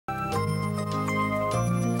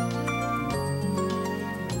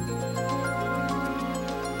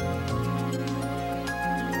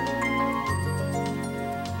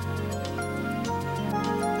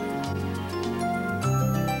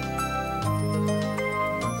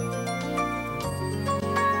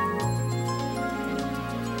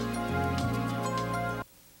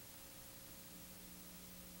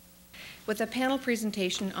with a panel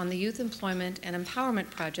presentation on the Youth Employment and Empowerment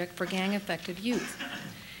Project for gang-affected youth.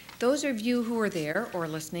 Those of you who were there or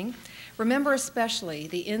listening remember especially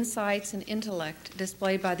the insights and intellect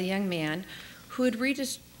displayed by the young man who had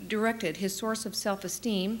redirected his source of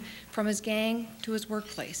self-esteem from his gang to his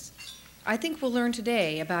workplace. I think we'll learn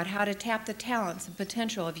today about how to tap the talents and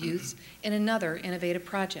potential of youths in another innovative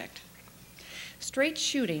project. Straight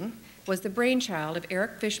Shooting was the brainchild of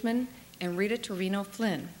Eric Fishman and Rita Trevino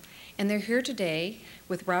Flynn, and they're here today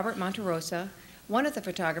with Robert Monterossa, one of the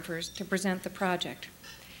photographers, to present the project.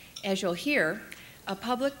 As you'll hear, a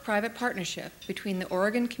public-private partnership between the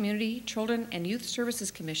Oregon Community Children and Youth Services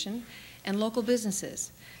Commission and local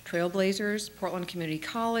businesses, Trailblazers, Portland Community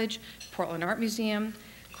College, Portland Art Museum,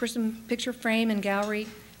 Christian Picture Frame and Gallery,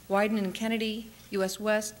 Wyden and Kennedy, US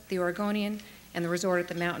West, the Oregonian, and the Resort at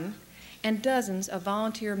the Mountain, and dozens of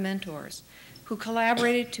volunteer mentors who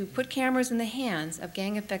collaborated to put cameras in the hands of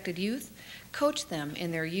gang-affected youth, coach them in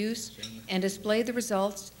their use, and display the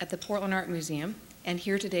results at the Portland Art Museum and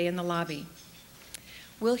here today in the lobby.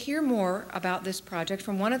 We'll hear more about this project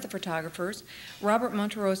from one of the photographers, Robert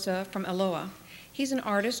Monterossa from Eloa. He's an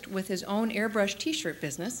artist with his own airbrush t-shirt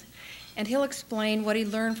business, and he'll explain what he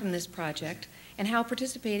learned from this project and how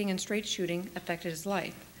participating in straight shooting affected his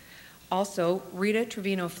life. Also, Rita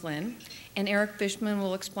Trevino Flynn and Eric Fishman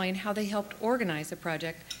will explain how they helped organize the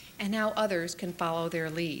project and how others can follow their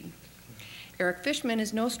lead. Eric Fishman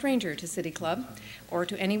is no stranger to City Club or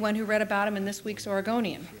to anyone who read about him in this week's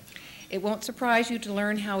Oregonian. It won't surprise you to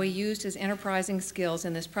learn how he used his enterprising skills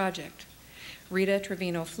in this project. Rita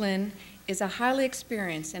Trevino Flynn is a highly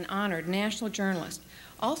experienced and honored national journalist,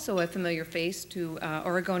 also a familiar face to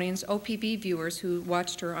Oregonians' OPB viewers who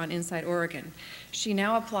watched her on Inside Oregon. She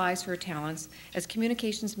now applies her talents as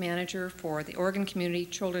communications manager for the Oregon Community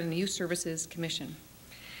Children and Youth Services Commission.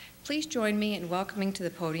 Please join me in welcoming to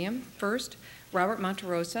the podium, first, Robert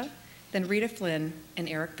Monterossa, then Rita Flynn and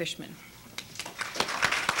Eric Fishman.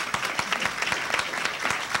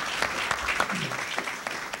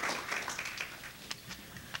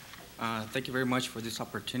 Thank you very much for this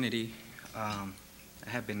opportunity. I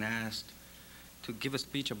have been asked to give a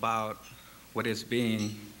speech about what is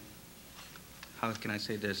being, how can I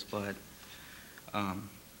say this, but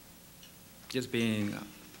just being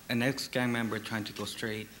an ex-gang member trying to go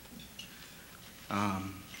straight.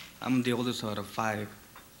 I'm the oldest out of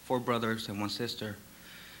four brothers and one sister.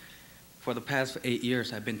 For the past 8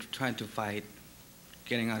 years, I've been trying to fight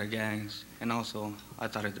getting out of gangs, and also I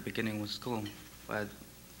thought at the beginning was school, but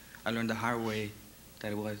I learned the hard way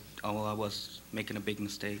that I was making a big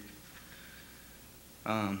mistake.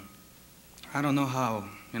 I don't know how,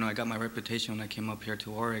 I got my reputation when I came up here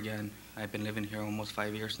to Oregon. I've been living here almost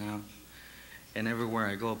 5 years now, and everywhere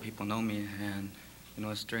I go, people know me, and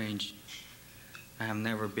it's strange. I have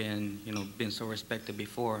never been, been so respected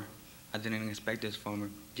before. I didn't expect this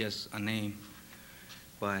from just a name,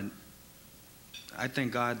 but I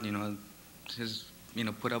thank God, has,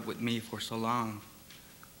 put up with me for so long.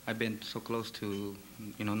 I've been so close to,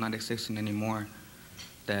 not existing anymore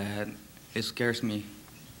that it scares me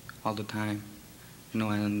all the time,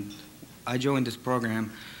 and I joined this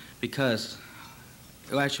program because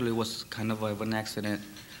it actually was kind of an accident.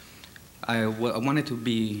 I wanted to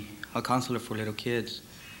be a counselor for little kids,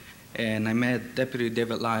 and I met Deputy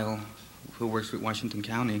David Lyle, who works with Washington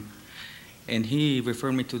County, and he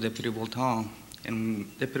referred me to Deputy Woltall,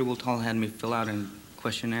 and Deputy Woltall had me fill out a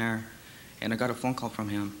questionnaire, and I got a phone call from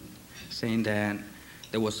him saying that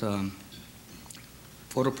there was a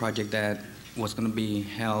photo project that was going to be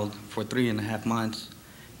held for 3.5 months,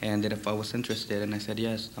 and that if I was interested, and I said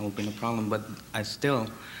yes, that would be no problem, but I still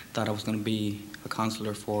thought I was going to be a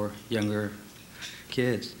counselor for younger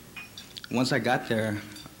kids. Once I got there,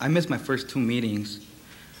 I missed my first 2 meetings.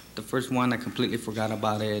 The first one, I completely forgot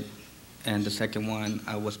about it, and the second one,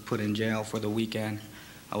 I was put in jail for the weekend.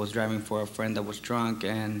 I was driving for a friend that was drunk,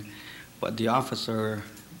 but the officer,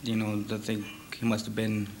 I think he must have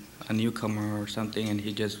been a newcomer or something, and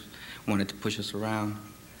he just wanted to push us around.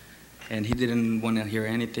 And he didn't want to hear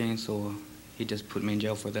anything, so he just put me in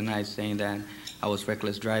jail for the night, saying that I was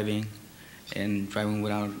reckless driving and driving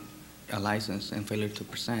without a license and failure to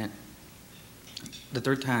present. The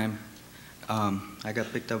third time, I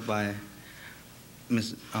got picked up by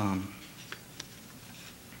Miss,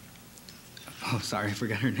 sorry, I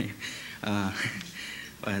forgot her name.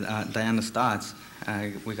 Diana Stotts.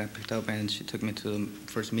 We got picked up and she took me to the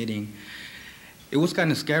first meeting. It was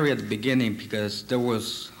kind of scary at the beginning because there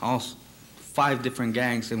was all 5 different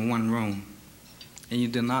gangs in one room, and you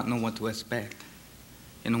did not know what to expect.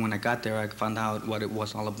 When I got there, I found out what it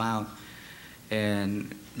was all about,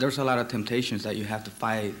 and there's a lot of temptations that you have to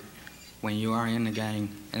fight when you are in a gang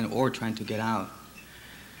or trying to get out.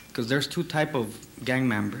 Because there's two type of gang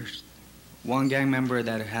members. One gang member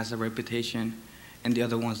that has a reputation, and the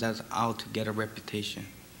other ones that's out to get a reputation.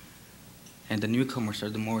 And the newcomers are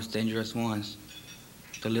the most dangerous ones,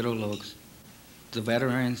 the little logs. The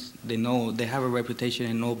veterans, they know, they have a reputation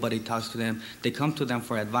and nobody talks to them. They come to them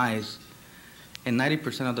for advice. And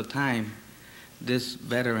 90% of the time, these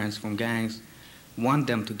veterans from gangs want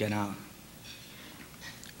them to get out.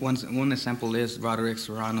 One example is Rita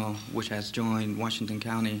Trevino, which has joined Washington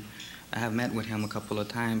County. I have met with him a couple of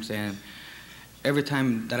times, and every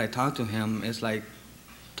time that I talk to him, it's like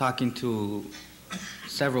talking to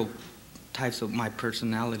several types of my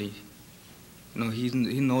personality. You know, he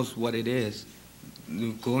knows what it is,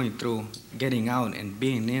 going through, getting out, and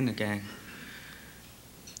being in a gang.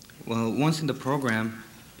 Well, once in the program,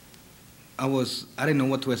 I didn't know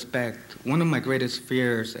what to expect. One of my greatest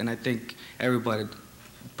fears, and I think everybody,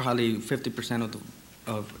 probably 50%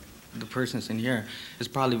 of the persons in here, is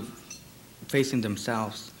probably facing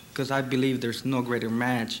themselves. Because I believe there's no greater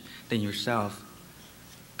match than yourself.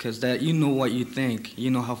 Because that you know what you think, you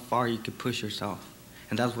know how far you could push yourself.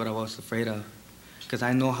 And that's what I was afraid of. Because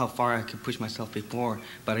I know how far I could push myself before,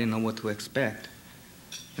 but I didn't know what to expect.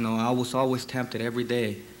 You know, I was always tempted every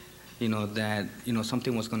day, you know, that, you know,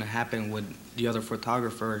 something was going to happen with the other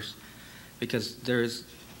photographers. Because there's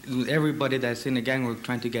everybody that's in the gang or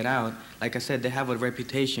trying to get out, like I said, they have a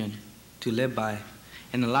reputation to live by.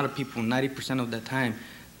 And a lot of people, 90% of the time,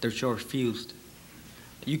 they're short-fused.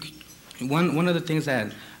 One of the things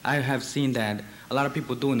that I have seen that a lot of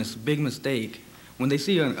people doing is a big mistake. When they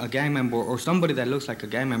see a gang member or somebody that looks like a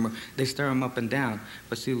gang member, they stare them up and down.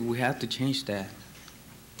 But see, we have to change that.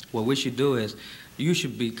 What we should do is, you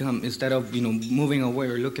should become, instead of, you know, moving away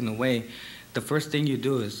or looking away, the first thing you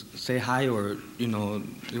do is say hi, or, you know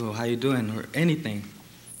how you doing, or anything.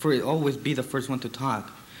 Always be the first one to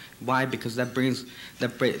talk. Why? Because that brings,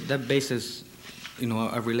 that bases, you know,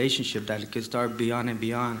 a relationship that could start beyond and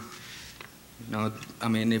beyond. You know, I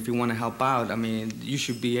mean, if you want to help out, I mean, you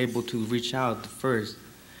should be able to reach out first.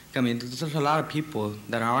 I mean, there's a lot of people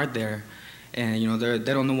that are out there, and, you know,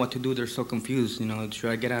 they don't know what to do. They're so confused. You know,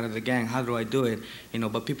 should I get out of the gang? How do I do it? You know,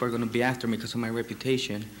 but people are going to be after me because of my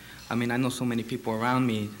reputation. I mean, I know so many people around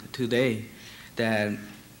me today that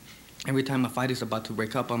every time a fight is about to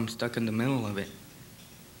break up, I'm stuck in the middle of it.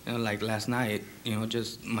 You know, like last night, you know,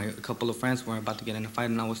 just a couple of friends were about to get in a fight,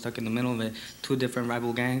 and I was stuck in the middle of it. Two different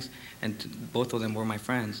rival gangs, and both of them were my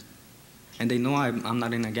friends. And they know I'm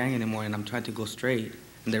not in a gang anymore, and I'm trying to go straight,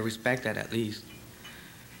 and they respect that at least.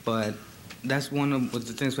 But that's one of the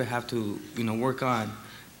things we have to, you know, work on.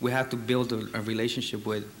 We have to build a relationship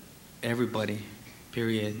with everybody,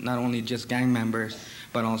 period. Not only just gang members,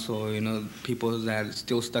 but also, you know, people that are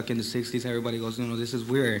still stuck in the 60s. Everybody goes, you know, this is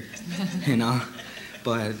weird, you know.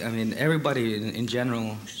 But I mean, everybody in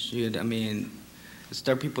general should. I mean,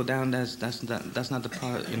 stare people down. That's not the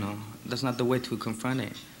part. You know, that's not the way to confront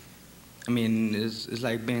it. I mean, it's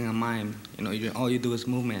like being a mime. You know, all you do is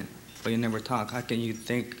movement, but you never talk. How can you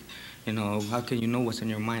think? You know, how can you know what's in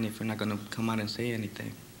your mind if you're not gonna come out and say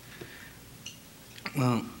anything?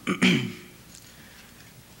 Well,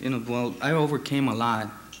 you know, well, I overcame a lot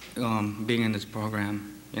being in this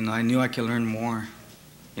program. You know, I knew I could learn more.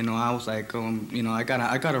 You know, I was like, you know, I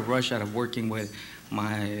got a rush out of working with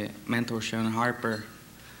my mentor, Sharon Harper.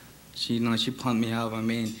 She, you know, she pumped me up. I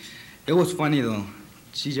mean, it was funny though.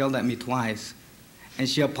 She yelled at me twice, and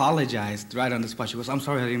she apologized right on the spot. She goes, "I'm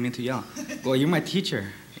sorry, I didn't mean to yell." Well, you're my teacher.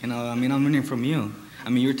 You know, I mean, I'm learning from you. I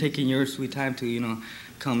mean, you're taking your sweet time to, you know,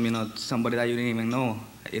 come, you know, somebody that you didn't even know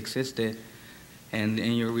existed, and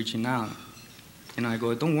you're reaching out. You know, I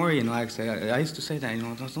go, "Don't worry," you know, I used to say that, you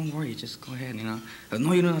know, "Don't worry, just go ahead," you know.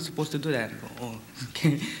 "No, you're not supposed to do that." I go, "Oh,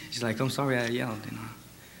 okay." She's like, "I'm sorry I yelled," you know.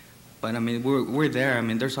 But I mean, we're there. I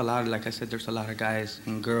mean, there's a lot, like I said, there's a lot of guys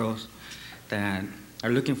and girls that are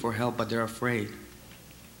looking for help, but they're afraid.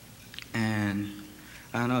 And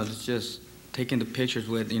I don't know, it's just taking the pictures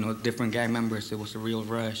with, you know, different gang members. It was a real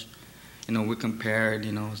rush. You know, we compared,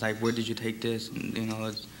 you know, it's like, where did you take this? And, you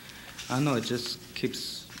know, I don't know, it just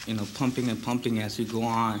keeps, you know, pumping and pumping as you go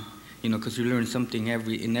on, you know, because you learn something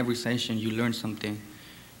in every session, you learn something.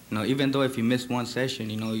 You know, even though if you miss one session,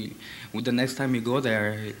 you know, the next time you go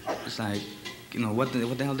there, it's like, you know, what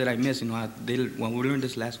the hell did I miss? You know, well, we learned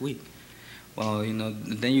this last week. Well, you know,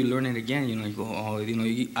 then you learn it again, you know, you go, oh, you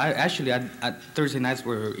know, I Thursday nights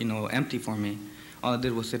were, you know, empty for me. All I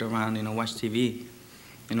did was sit around, you know, watch TV.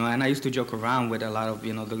 You know, and I used to joke around with a lot of,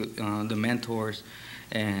 you know, the mentors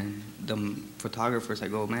and the photographers. I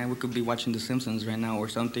go, man, we could be watching The Simpsons right now or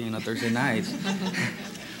something, you know, Thursday nights.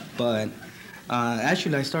 But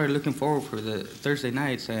Actually, I started looking forward for the Thursday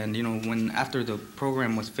nights, and when after the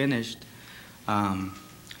program was finished,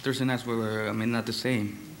 Thursday nights were, not the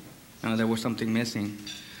same. There was something missing,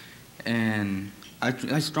 and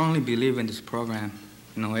I strongly believe in this program.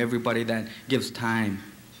 Everybody that gives time.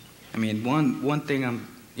 One thing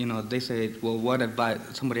they say, well, what advice?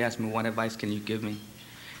 Somebody asked me, what advice can you give me?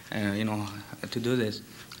 To do this,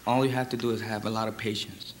 all you have to do is have a lot of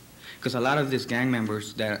patience, because a lot of these gang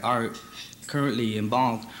members that are currently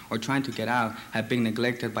involved or trying to get out have been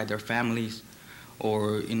neglected by their families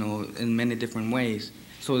or, in many different ways.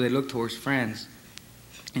 So they look towards friends.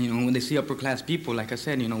 And, when they see upper class people, like I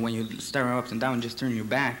said, when you stare up and down, just turn your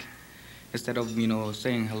back instead of,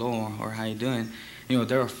 saying hello or how you doing,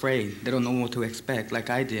 they're afraid. They don't know what to expect, like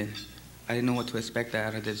I did. I didn't know what to expect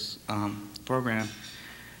out of this program.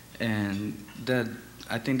 And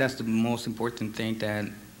I think that's the most important thing that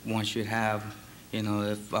one should have,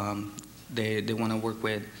 if they want to work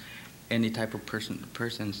with any type of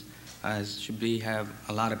persons, have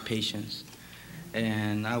a lot of patience.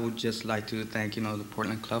 And I would just like to thank, the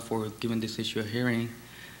Portland Club for giving this issue a hearing,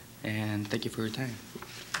 and thank you for your time.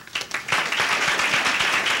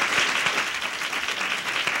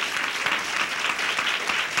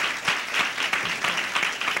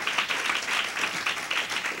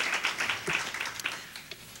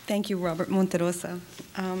 Thank you, Robert Monterossa.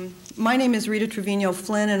 My name is Rita Trevino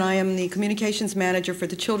Flynn, and I am the Communications Manager for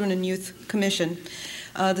the Children and Youth Commission,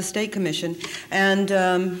 the State Commission.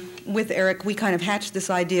 And with Eric, we kind of hatched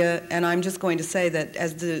this idea, and I'm just going to say that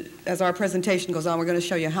as our presentation goes on, we're going to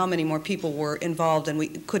show you how many more people were involved and we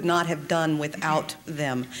could not have done without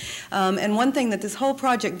them. And one thing that this whole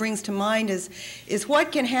project brings to mind is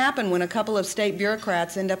what can happen when a couple of state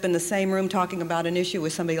bureaucrats end up in the same room talking about an issue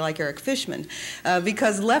with somebody like Eric Fishman.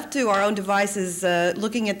 Because left to our own devices,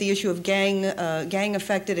 looking at the issue of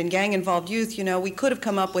gang-affected and gang-involved youth, we could have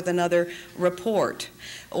come up with another report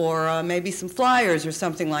or maybe some flyers or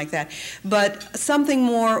something like that. But something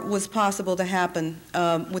more was possible to happen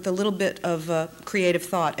with a little bit of creative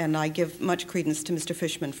thought, and I give much credence to Mr.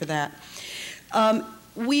 Fishman for that.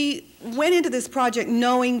 We went into this project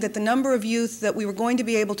knowing that the number of youth that we were going to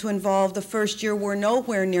be able to involve the first year were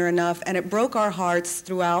nowhere near enough, and it broke our hearts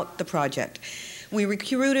throughout the project. We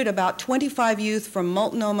recruited about 25 youth from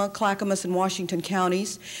Multnomah, Clackamas, and Washington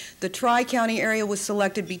counties. The Tri-County area was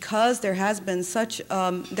selected because there has been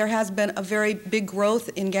a very big growth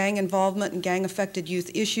in gang involvement and gang-affected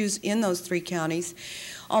youth issues in those three counties.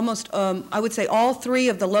 Almost, I would say all three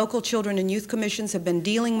of the local children and youth commissions have been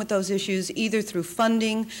dealing with those issues either through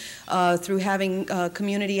funding, through having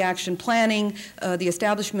community action planning, the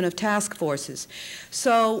establishment of task forces.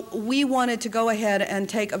 So we wanted to go ahead and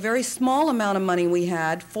take a very small amount of money we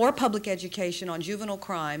had for public education on juvenile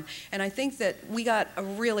crime, and I think that we got a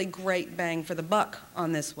really great bang for the buck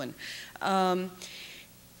on this one.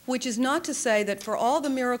 Which is not to say that for all the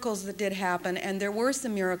miracles that did happen, and there were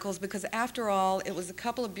some miracles, because after all, it was a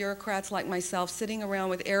couple of bureaucrats like myself sitting around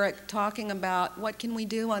with Eric talking about what can we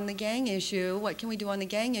do on the gang issue, what can we do on the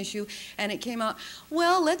gang issue, and it came out,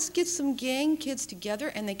 well, let's get some gang kids together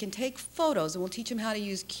and they can take photos, and we'll teach them how to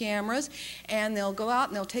use cameras, and they'll go out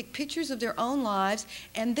and they'll take pictures of their own lives,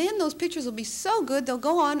 and then those pictures will be so good they'll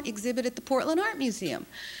go on exhibit at the Portland Art Museum.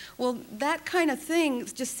 Well, that kind of thing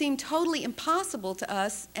just seemed totally impossible to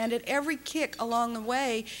us, and at every kick along the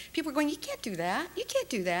way, people were going, you can't do that, you can't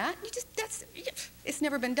do that, it's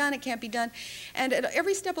never been done, it can't be done. And at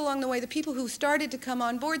every step along the way, the people who started to come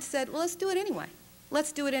on board said, well, let's do it anyway.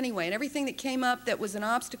 Let's do it anyway. And everything that came up that was an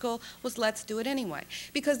obstacle was let's do it anyway.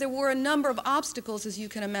 Because there were a number of obstacles, as you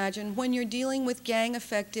can imagine, when you're dealing with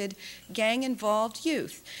gang-affected, gang-involved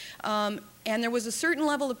youth. And there was a certain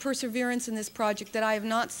level of perseverance in this project that I have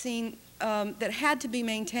not seen that had to be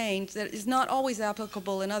maintained that is not always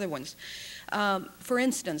applicable in other ones. For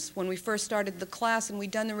instance, when we first started the class and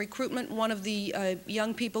we'd done the recruitment, one of the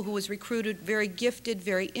young people who was recruited, very gifted,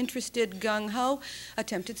 very interested, gung-ho,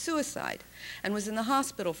 attempted suicide and was in the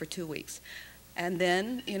hospital for 2 weeks. And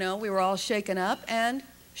then, we were all shaken up, and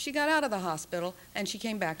she got out of the hospital and she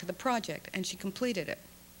came back to the project and she completed it.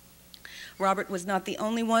 Robert was not the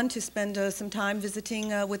only one to spend some time visiting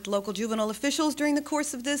with local juvenile officials during the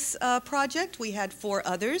course of this project. We had 4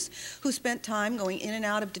 others who spent time going in and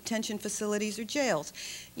out of detention facilities or jails.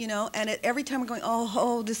 And at every time we're going,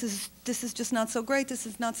 oh, this is just not so great, this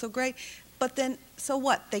is not so great. But then, so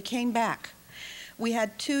what? They came back. We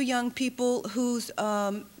had 2 young people whose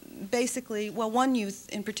basically, well, one youth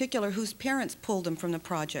in particular whose parents pulled him from the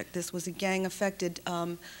project. This was a gang-affected,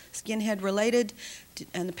 skinhead-related,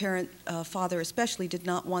 and the parent, father especially, did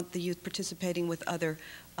not want the youth participating with other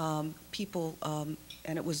people,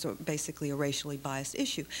 and it was basically a racially biased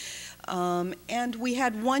issue. And we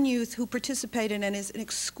had one youth who participated and is an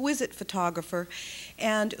exquisite photographer,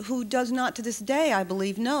 and who does not to this day, I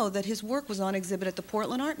believe, know that his work was on exhibit at the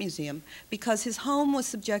Portland Art Museum, because his home was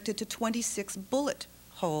subjected to 26 bullet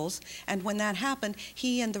holes, and when that happened,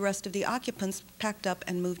 he and the rest of the occupants packed up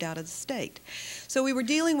and moved out of the state. So we were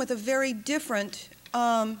dealing with a very different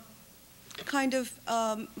kind of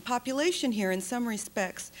population here in some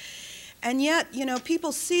respects. And yet, you know,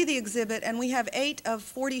 people see the exhibit, and we have 8 of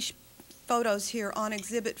 40 photos here on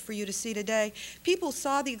exhibit for you to see today. People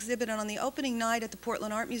saw the exhibit, and on the opening night at the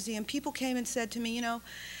Portland Art Museum, people came and said to me, you know,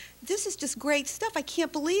 this is just great stuff. I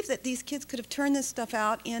can't believe that these kids could have turned this stuff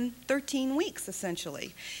out in 13 weeks,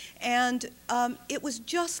 essentially. And it was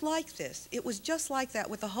just like this. It was just like that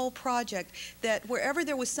with the whole project, that wherever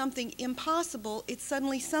there was something impossible, it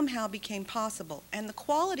suddenly somehow became possible. And the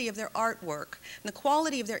quality of their artwork and the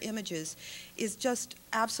quality of their images is just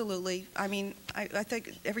absolutely, I mean, I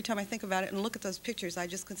think every time I think about it and look at those pictures, I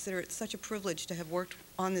just consider it such a privilege to have worked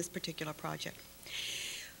on this particular project.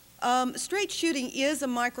 Straight shooting is a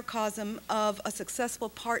microcosm of a successful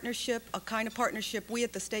partnership, a kind of partnership we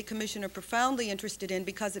at the State Commission are profoundly interested in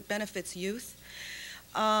because it benefits youth.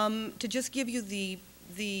 To just give you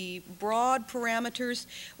the broad parameters,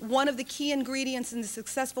 one of the key ingredients in the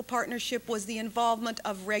successful partnership was the involvement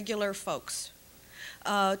of regular folks.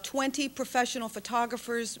 20 professional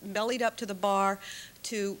photographers bellied up to the bar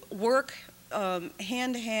to work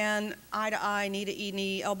hand to hand, eye to eye, knee to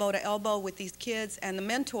knee, elbow to elbow with these kids, and the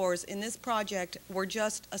mentors in this project were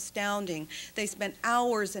just astounding. They spent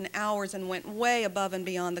hours and hours and went way above and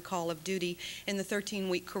beyond the call of duty in the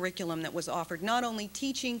 13-week curriculum that was offered, not only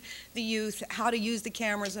teaching the youth how to use the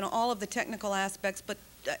cameras and all of the technical aspects, but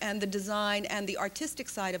and the design and the artistic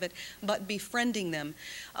side of it, but befriending them,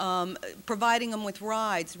 providing them with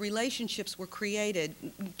rides. Relationships were created,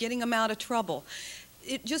 getting them out of trouble.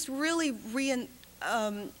 It just really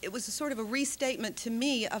it was a sort of a restatement to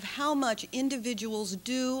me of how much individuals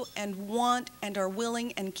do and want and are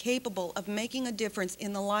willing and capable of making a difference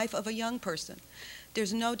in the life of a young person.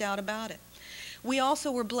 There's no doubt about it. We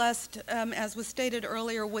also were blessed, as was stated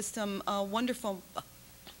earlier, with some wonderful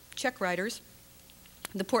check writers.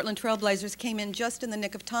 The Portland Trailblazers came in just in the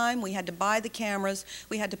nick of time. We had to buy the cameras.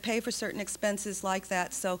 We had to pay for certain expenses like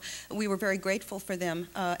that, so we were very grateful for them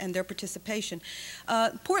and their participation.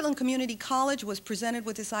 Portland Community College was presented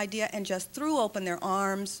with this idea and just threw open their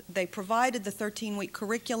arms. They provided the 13-week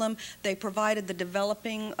curriculum. They provided the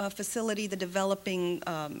developing facility, the developing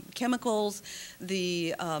chemicals,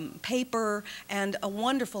 the paper, and a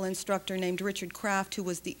wonderful instructor named Richard Kraft, who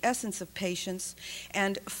was the essence of patience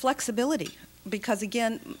and flexibility. Because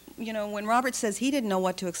again, you know, when Robert says he didn't know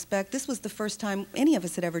what to expect, this was the first time any of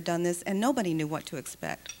us had ever done this, and nobody knew what to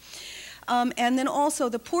expect. And then also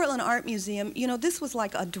the Portland Art Museum, you know, this was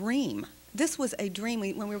like a dream. This was a dream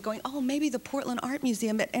when we were going, oh, maybe the Portland Art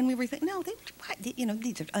Museum, and we were thinking, no, you know,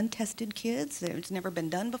 these are untested kids. It's never been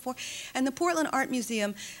done before. And the Portland Art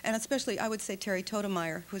Museum, and especially I would say Terry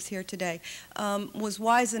Totemeyer, who's here today, was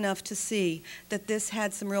wise enough to see that this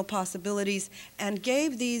had some real possibilities and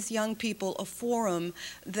gave these young people a forum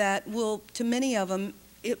that will, to many of them,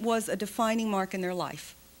 it was a defining mark in their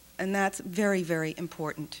life. And that's very, very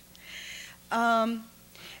important.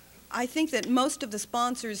 I think that most of the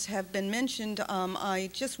sponsors have been mentioned. I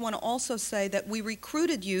just want to also say that we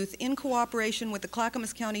recruited youth in cooperation with the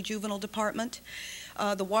Clackamas County Juvenile Department,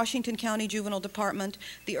 the Washington County Juvenile Department,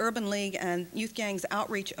 the Urban League, and Youth Gangs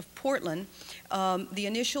Outreach of Portland. The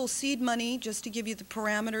initial seed money, just to give you the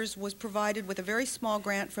parameters, was provided with a very small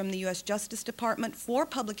grant from the U.S. Justice Department for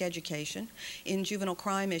public education in juvenile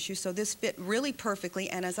crime issues, so this fit really perfectly,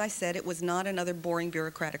 and as I said, it was not another boring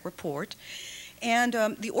bureaucratic report. And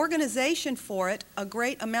the organization for it, a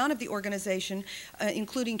great amount of the organization,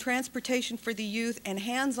 including transportation for the youth and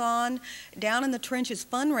hands-on, down in the trenches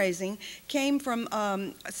fundraising, came from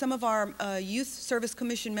some of our Youth Service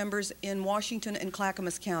Commission members in Washington and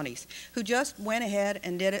Clackamas counties, who just went ahead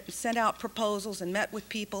and did it, sent out proposals and met with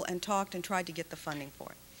people and talked and tried to get the funding for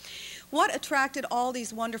it. What attracted all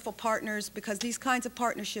these wonderful partners, because these kinds of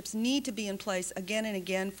partnerships need to be in place again and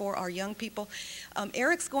again for our young people.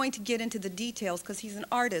 Eric's going to get into the details because he's an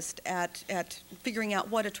artist at figuring out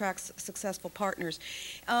what attracts successful partners.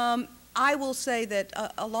 I will say that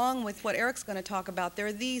along with what Eric's going to talk about, there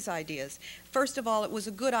are these ideas. First of all, it was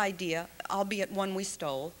a good idea, albeit one we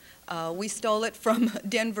stole. We stole it from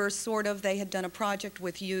Denver, sort of. They had done a project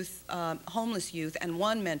with youth, homeless youth, and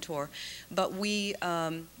one mentor, but we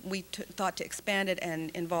thought to expand it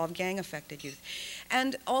and involve gang-affected youth.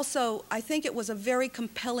 And also, I think it was a very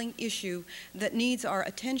compelling issue that needs our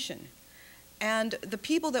attention. And the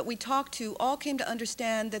people that we talked to all came to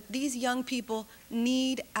understand that these young people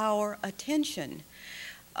need our attention.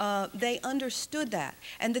 They understood that,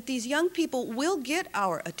 and that these young people will get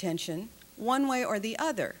our attention one way or the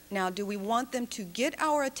other. Now, do we want them to get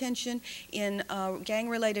our attention in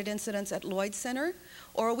gang-related incidents at Lloyd Center,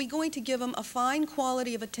 or are we going to give them a fine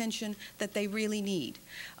quality of attention that they really need?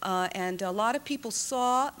 And a lot of people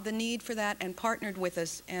saw the need for that and partnered with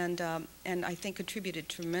us, and I think contributed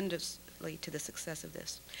tremendously to the success of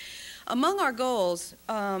this. Among our goals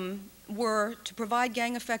were to provide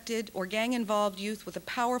gang-affected or gang-involved youth with a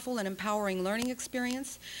powerful and empowering learning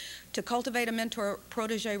experience, to cultivate a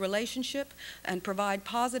mentor-protege relationship and provide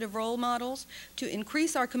positive role models, to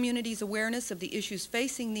increase our community's awareness of the issues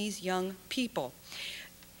facing these young people.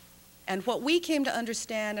 And what we came to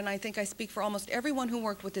understand, and I think I speak for almost everyone who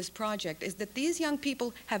worked with this project, is that these young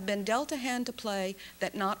people have been dealt a hand to play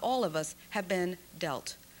that not all of us have been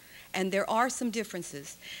dealt. And there are some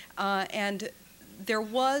differences. And there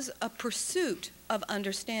was a pursuit of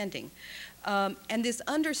understanding. And this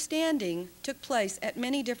understanding took place at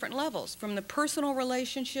many different levels, from the personal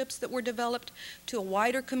relationships that were developed to a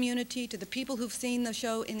wider community, to the people who've seen the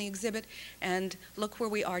show in the exhibit, and look where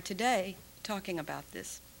we are today talking about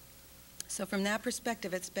this. So from that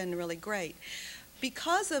perspective, it's been really great.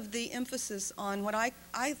 Because of the emphasis on what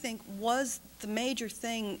I think was the major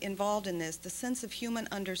thing involved in this, the sense of human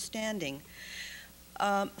understanding,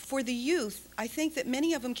 for the youth, I think that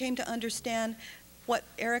many of them came to understand what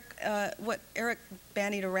Eric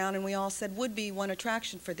bandied around and we all said would be one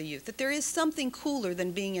attraction for the youth, that there is something cooler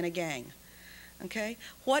than being in a gang. Okay?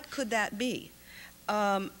 What could that be?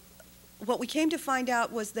 What we came to find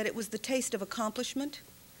out was that it was the taste of accomplishment,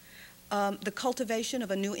 the cultivation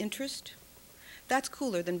of a new interest. That's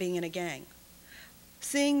cooler than being in a gang.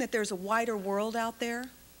 Seeing that there's a wider world out there,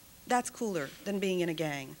 that's cooler than being in a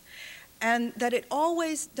gang. And that it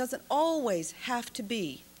doesn't always have to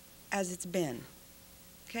be as it's been.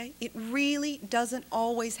 Okay? It really doesn't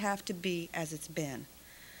always have to be as it's been.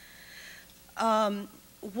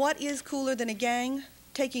 What is cooler than a gang?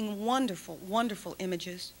 Taking wonderful, wonderful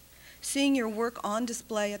images, seeing your work on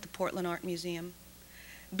display at the Portland Art Museum,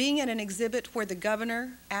 being at an exhibit where the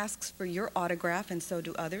governor asks for your autograph and so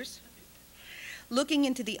do others, looking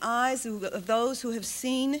into the eyes of those who have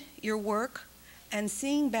seen your work and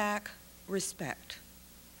seeing back respect.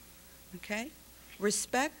 Okay?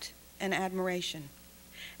 Respect and admiration.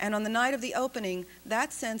 And on the night of the opening,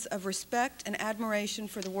 that sense of respect and admiration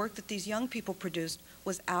for the work that these young people produced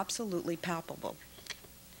was absolutely palpable.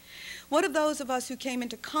 What of those of us who came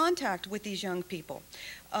into contact with these young people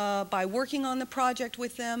by working on the project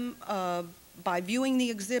with them, by viewing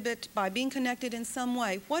the exhibit, by being connected in some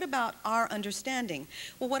way? What about our understanding?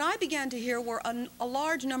 Well, what I began to hear were a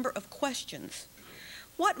large number of questions.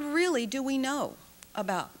 What really do we know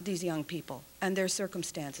about these young people and their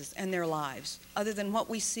circumstances and their lives, other than what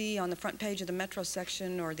we see on the front page of the Metro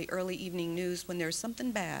section or the early evening news when there's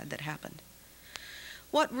something bad that happened?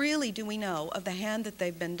 What really do we know of the hand that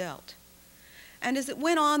they've been dealt? And as it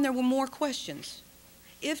went on, there were more questions.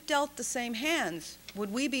 If dealt the same hands,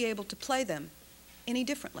 would we be able to play them any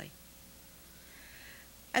differently?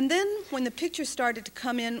 And then when the pictures started to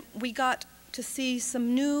come in, we got to see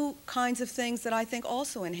some new kinds of things that I think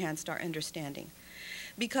also enhanced our understanding.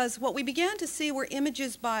 Because what we began to see were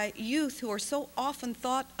images by youth who are so often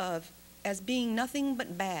thought of as being nothing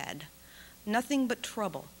but bad, nothing but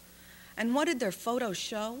trouble. And what did their photos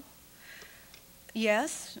show?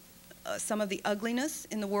 Yes, some of the ugliness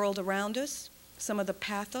in the world around us, some of the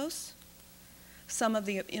pathos, some of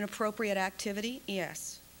the inappropriate activity,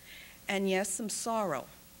 yes. And yes, some sorrow.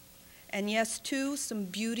 And yes, too, some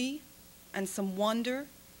beauty and some wonder,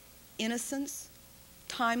 innocence,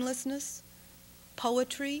 timelessness,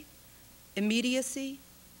 poetry, immediacy,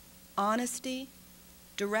 honesty,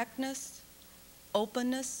 directness,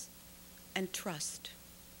 openness, and trust.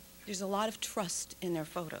 There's a lot of trust in their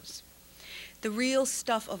photos. The real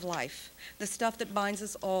stuff of life, the stuff that binds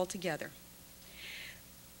us all together.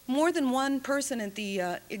 More than one person at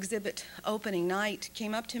the exhibit opening night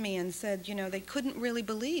came up to me and said, you know, they couldn't really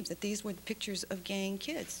believe that these were the pictures of gang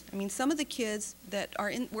kids. I mean, some of the kids that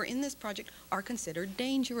were in this project are considered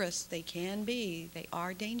dangerous. They can be. They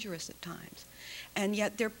are dangerous at times. And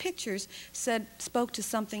yet their pictures spoke to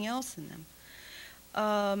something else in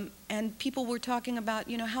them. And people were talking about,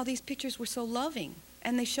 you know, how these pictures were so loving.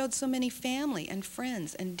 And they showed so many family and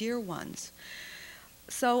friends and dear ones.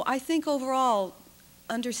 So I think overall,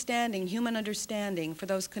 understanding, human understanding for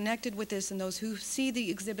those connected with this and those who see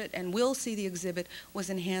the exhibit and will see the exhibit was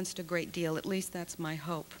enhanced a great deal. At least that's my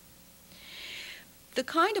hope. The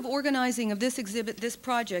kind of organizing of this exhibit, this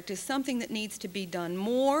project, is something that needs to be done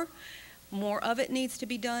more. More of it needs to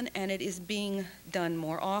be done, and it is being done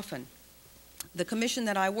more often. The commission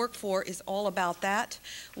that I work for is all about that.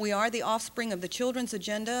 We are the offspring of the Children's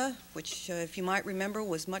Agenda, which, if you might remember,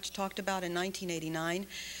 was much talked about in 1989.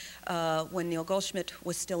 When Neil Goldschmidt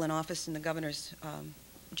was still in office in the governor's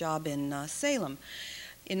job in Salem.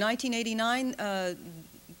 In 1989,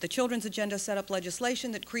 the Children's Agenda set up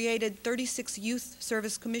legislation that created 36 youth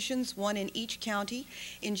service commissions, one in each county.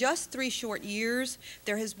 In just 3 short years,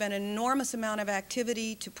 there has been an enormous amount of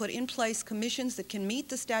activity to put in place commissions that can meet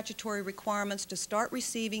the statutory requirements to start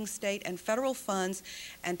receiving state and federal funds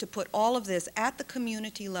and to put all of this at the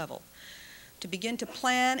community level, to begin to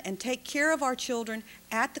plan and take care of our children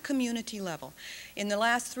at the community level. In the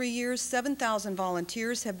last 3 years, 7,000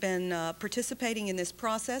 volunteers have been participating in this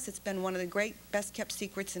process. It's been one of the great best-kept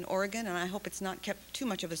secrets in Oregon, and I hope it's not kept too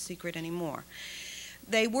much of a secret anymore.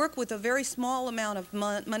 They work with a very small amount of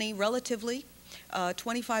money, relatively,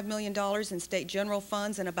 $25 million in state general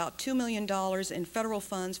funds and about $2 million in federal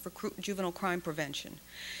funds for juvenile crime prevention.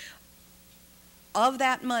 Of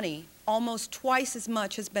that money, almost twice as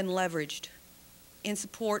much has been leveraged in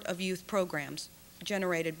support of youth programs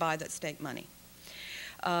generated by that state money.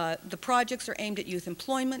 The projects are aimed at youth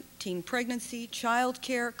employment, teen pregnancy, child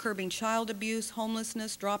care, curbing child abuse,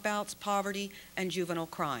 homelessness, dropouts, poverty, and juvenile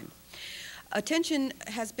crime. Attention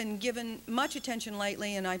has been given, much attention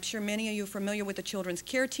lately, and I'm sure many of you are familiar with the Children's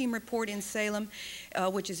Care Team report in Salem,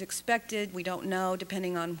 which is expected. We don't know,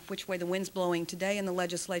 depending on which way the wind's blowing today in the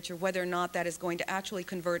legislature, whether or not that is going to actually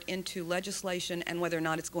convert into legislation and whether or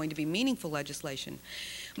not it's going to be meaningful legislation.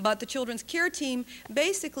 But the Children's Care Team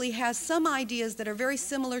basically has some ideas that are very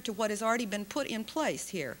similar to what has already been put in place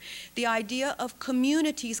here. The idea of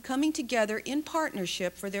communities coming together in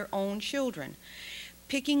partnership for their own children,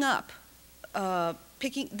 picking up.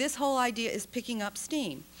 This whole idea is picking up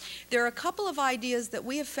steam. There are a couple of ideas that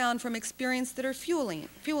we have found from experience that are fueling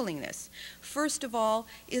this. First of all,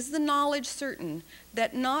 is the knowledge certain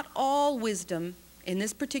that not all wisdom in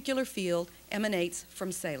this particular field emanates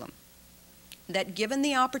from Salem? That given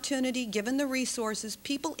the opportunity, given the resources,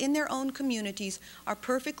 people in their own communities are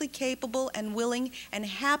perfectly capable and willing and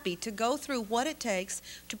happy to go through what it takes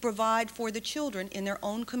to provide for the children in their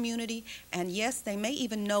own community. And yes, they may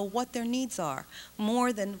even know what their needs are,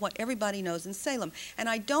 more than what everybody knows in Salem. And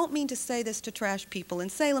I don't mean to say this to trash people in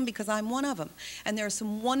Salem, because I'm one of them. And there are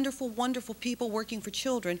some wonderful, wonderful people working for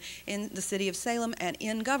children in the city of Salem and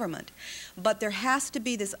in government. But there has to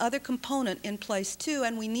be this other component in place too,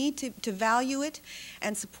 and we need to value it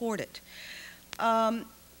and support it.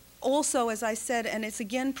 Also, as I said, and it's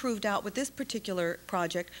again proved out with this particular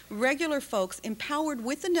project, regular folks empowered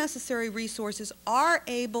with the necessary resources are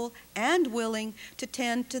able and willing to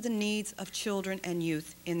tend to the needs of children and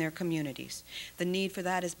youth in their communities. The need for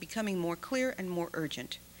that is becoming more clear and more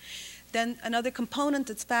urgent. Then another component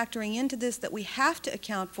that's factoring into this that we have to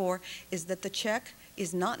account for is that the check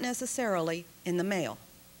is not necessarily in the mail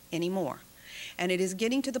anymore. And it is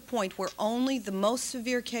getting to the point where only the most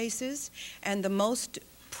severe cases and the most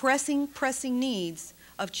pressing needs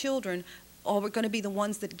of children are going to be the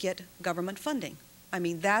ones that get government funding. I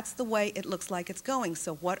mean, that's the way it looks like it's going.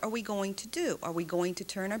 So what are we going to do? Are we going to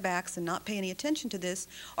turn our backs and not pay any attention to this?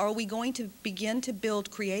 Or are we going to begin to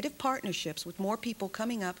build creative partnerships with more people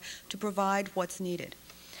coming up to provide what's needed?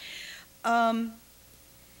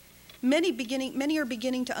 Many are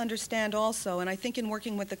beginning to understand also, and I think in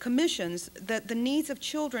working with the commissions, that the needs of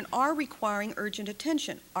children are requiring urgent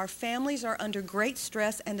attention. Our families are under great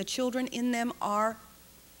stress, and the children in them are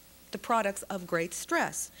the products of great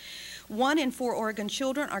stress. 1 in 4 Oregon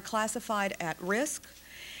children are classified at risk,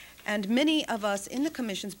 and many of us in the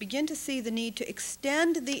commissions begin to see the need to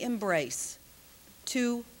extend the embrace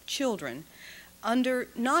to children under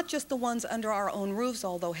not just the ones under our own roofs,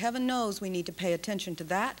 although heaven knows we need to pay attention to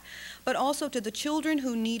that, but also to the children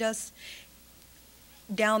who need us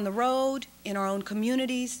down the road, in our own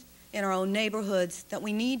communities, in our own neighborhoods, that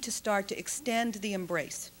we need to start to extend the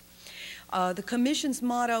embrace. The Commission's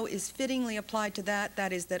motto is fittingly applied to that.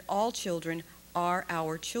 That is that all children are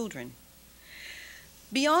our children.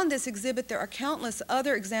 Beyond this exhibit, there are countless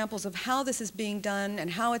other examples of how this is being done and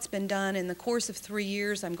how it's been done in the course of 3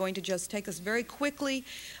 years. I'm going to just take us very quickly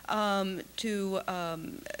to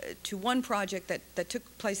one project that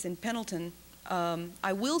took place in Pendleton.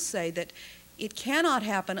 I will say that it cannot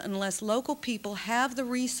happen unless local people have the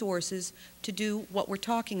resources to do what we're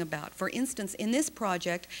talking about. For instance, in this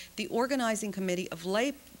project, the organizing committee of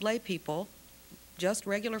lay people, just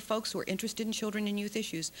regular folks who are interested in children and youth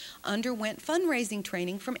issues, underwent fundraising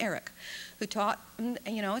training from Eric, who taught,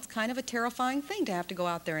 you know, it's kind of a terrifying thing to have to go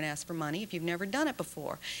out there and ask for money if you've never done it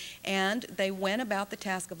before. And they went about the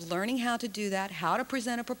task of learning how to do that, how to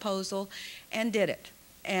present a proposal, and did it.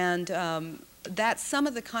 And that's some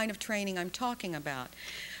of the kind of training I'm talking about.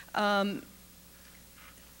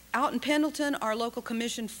 Out in Pendleton, our local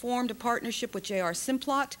commission formed a partnership with J.R.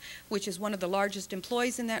 Simplot, which is one of the largest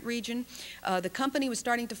employees in that region. The company was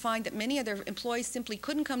starting to find that many of their employees simply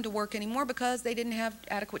couldn't come to work anymore because they didn't have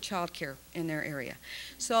adequate child care in their area.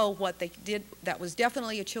 So what they did, that was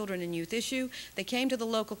definitely a children and youth issue. They came to the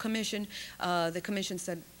local commission. The commission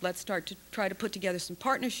said, let's try to put together some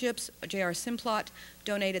partnerships. J.R. Simplot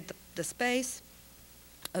donated the space.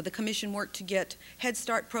 The commission worked to get Head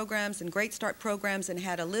Start programs and Great Start programs and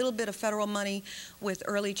had a little bit of federal money with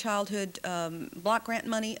early childhood block grant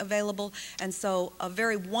money available. And so a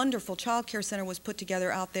very wonderful child care center was put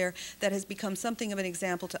together out there that has become something of an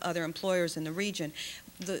example to other employers in the region.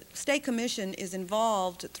 The State Commission is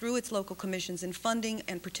involved through its local commissions in funding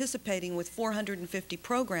and participating with 450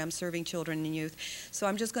 programs serving children and youth. So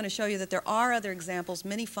I'm just going to show you that there are other examples,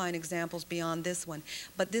 many fine examples beyond this one.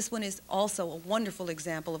 But this one is also a wonderful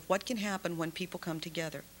example of what can happen when people come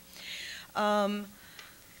together.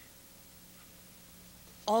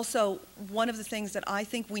 Also, one of the things that I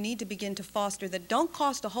think we need to begin to foster that don't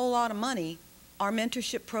cost a whole lot of money are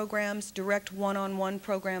mentorship programs, direct one-on-one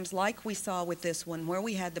programs like we saw with this one, where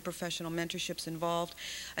we had the professional mentorships involved.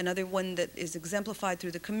 Another one that is exemplified through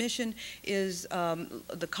the commission is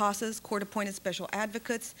the CASAs, Court-Appointed Special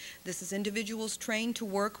Advocates. This is individuals trained to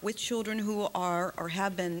work with children who are or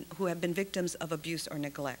have been victims of abuse or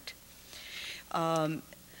neglect.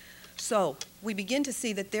 So we begin to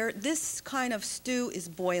see that this kind of stew is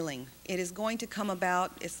boiling. It is going to come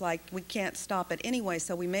about. It's like we can't stop it anyway,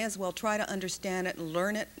 so we may as well try to understand it,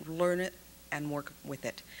 learn it, and work with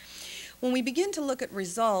it. When we begin to look at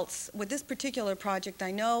results with this particular project, I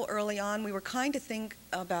know early on we were kind of think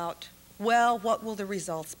about, well, what will the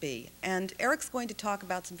results be? And Eric's going to talk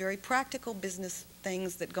about some very practical business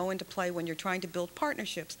things that go into play when you're trying to build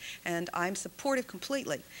partnerships, and I'm supportive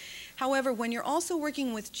completely. However, when you're also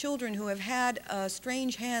working with children who have had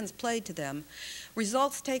strange hands played to them,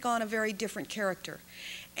 results take on a very different character.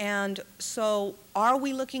 And so are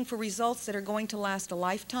we looking for results that are going to last a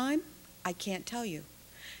lifetime? I can't tell you.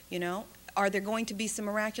 You know, are there going to be some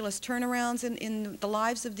miraculous turnarounds in the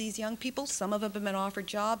lives of these young people? Some of them have been offered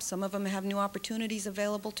jobs. Some of them have new opportunities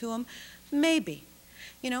available to them. Maybe.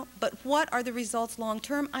 You know, but what are the results long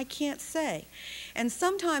term? I can't say. And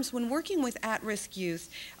sometimes when working with at-risk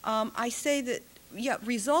youth, I say that, yeah,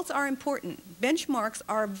 results are important. Benchmarks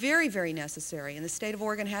are very, very necessary, and the state of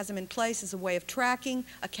Oregon has them in place as a way of tracking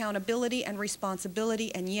accountability and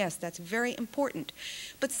responsibility, and yes, that's very important.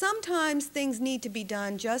 But sometimes things need to be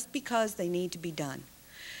done just because they need to be done.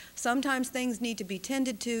 Sometimes things need to be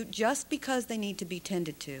tended to just because they need to be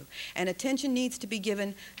tended to. And attention needs to be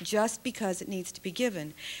given just because it needs to be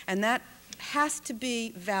given. And that has to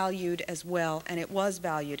be valued as well, and it was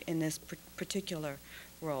valued in this particular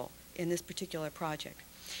role, in this particular project.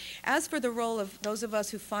 As for the role of those of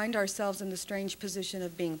us who find ourselves in the strange position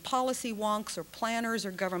of being policy wonks or planners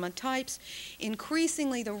or government types,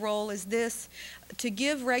 increasingly the role is this: to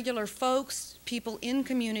give regular folks, people in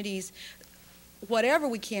communities, whatever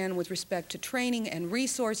we can with respect to training and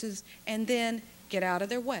resources, and then get out of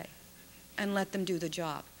their way and let them do the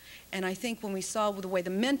job. And I think when we saw the way the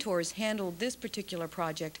mentors handled this particular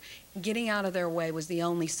project, getting out of their way was the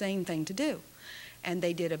only sane thing to do. And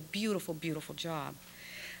they did a beautiful, beautiful job.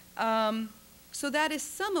 So that is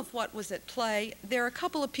some of what was at play. There are a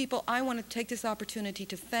couple of people I want to take this opportunity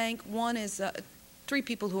to thank. One is three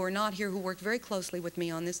people who are not here who worked very closely with me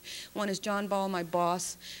on this. One is John Ball, my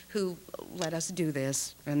boss, who let us do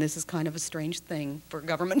this, and this is kind of a strange thing for a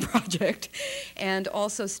government project. And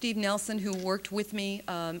also Steve Nelson, who worked with me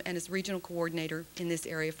and is regional coordinator in this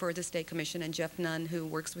area for the State Commission, and Jeff Nunn, who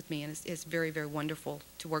works with me and is very, very wonderful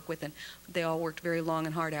to work with. And they all worked very long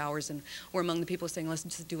and hard hours and were among the people saying, let's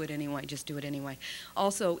just do it anyway, just do it anyway.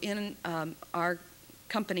 Also in our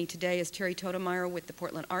company today is Terry Totemeyer with the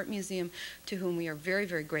Portland Art Museum, to whom we are very,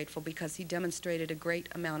 very grateful because he demonstrated a great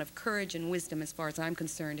amount of courage and wisdom, as far as I'm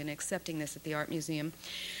concerned, in accepting this at the Art Museum.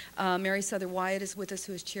 Mary Souther Wyatt is with us,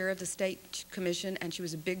 who is chair of the State Commission, and she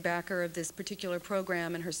was a big backer of this particular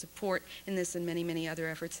program, and her support in this and many, many other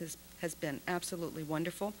efforts has been absolutely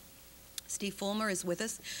wonderful. Steve Fulmer is with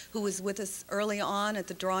us, who was with us early on at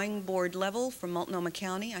the drawing board level from Multnomah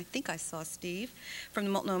County. I think I saw Steve from the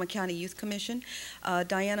Multnomah County Youth Commission.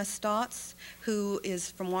 Diana Stotts, who is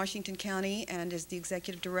from Washington County and is the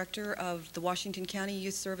executive director of the Washington County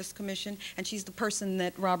Youth Service Commission, and she's the person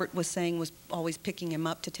that Robert was saying was always picking him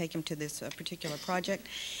up to take him to this particular project.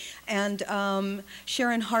 And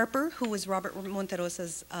Sharon Harper, who was Robert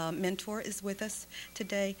Monterossa's mentor, is with us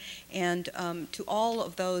today. And to all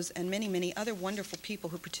of those and many, many other wonderful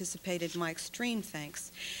people who participated, my extreme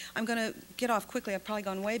thanks. I'm going to get off quickly. I've probably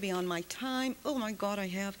gone way beyond my time. Oh, my God, I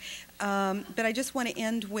have. But I just want to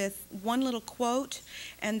end with one little quote,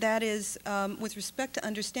 and that is, with respect to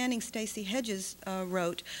understanding, Stacey Hedges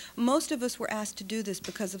wrote, "Most of us were asked to do this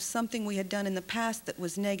because of something we had done in the past that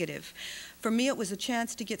was negative. For me, it was a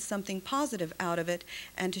chance to get something positive out of it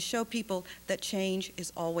and to show people that change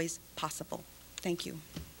is always possible." Thank you.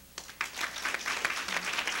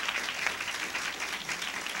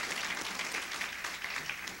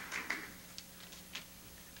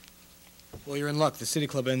 Well, you're in luck. The City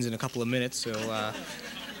Club ends in a couple of minutes, so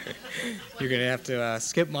you're going to have to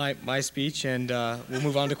skip my speech, and we'll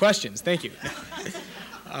move on to questions. Thank you.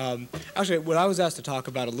 Actually, what I was asked to talk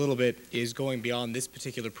about a little bit is going beyond this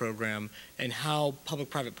particular program and how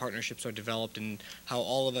public-private partnerships are developed and how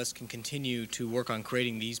all of us can continue to work on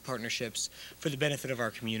creating these partnerships for the benefit of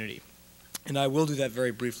our community. And I will do that very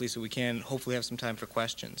briefly so we can hopefully have some time for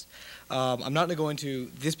questions. I'm not going to go into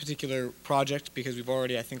this particular project because we've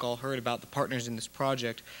already, I think, all heard about the partners in this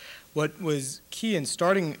project. What was key in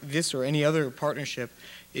starting this or any other partnership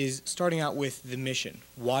is starting out with the mission.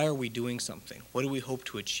 Why are we doing something? What do we hope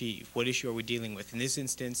to achieve? What issue are we dealing with? In this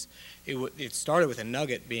instance, it started with a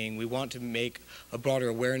nugget being we want to make a broader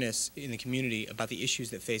awareness in the community about the issues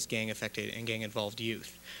that face gang-affected and gang-involved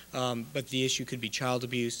youth. But the issue could be child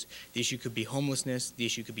abuse, the issue could be homelessness, the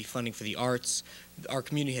issue could be funding for the arts. Our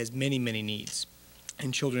community has many, many needs,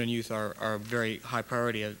 and children and youth are a very high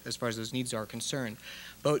priority as far as those needs are concerned.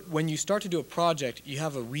 But when you start to do a project, you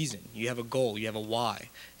have a reason, you have a goal, you have a why.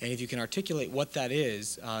 And if you can articulate what that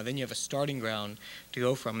is, then you have a starting ground to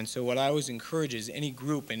go from. And so what I always encourage is any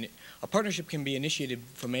group, and a partnership can be initiated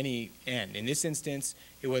from any end. In this instance,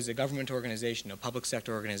 it was a government organization, a public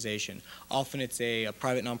sector organization. Often it's a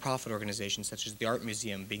private nonprofit organization, such as the Art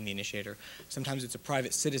Museum being the initiator. Sometimes it's a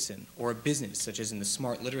private citizen or a business, such as in the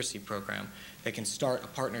Smart Literacy Program, that can start a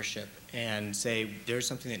partnership and say there's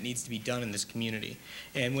something that needs to be done in this community.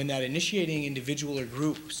 And when that initiating individual or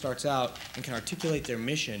group starts out and can articulate their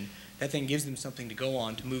mission, that then gives them something to go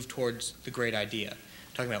on to move towards the great idea.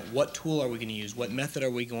 Talking about what tool are we going to use, what method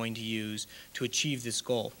are we going to use to achieve this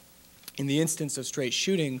goal. In the instance of straight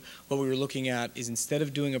shooting, what we were looking at is instead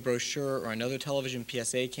of doing a brochure or another television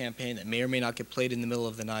PSA campaign that may or may not get played in the middle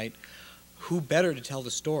of the night, who better to tell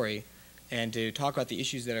the story and to talk about the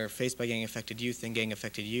issues that are faced by gang-affected youth than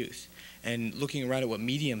gang-affected youth. And looking around at what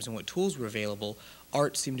mediums and what tools were available,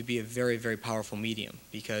 art seemed to be a very, very powerful medium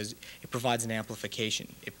because it provides an amplification.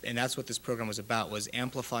 And that's what this program was about, was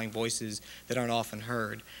amplifying voices that aren't often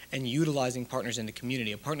heard and utilizing partners in the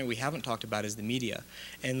community. A partner we haven't talked about is the media.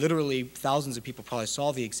 And literally thousands of people probably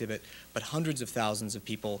saw the exhibit, but hundreds of thousands of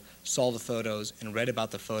people saw the photos and read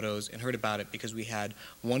about the photos and heard about it because we had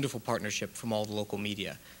wonderful partnership from all the local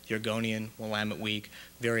media. The Oregonian, Willamette Week,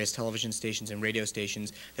 various television stations and radio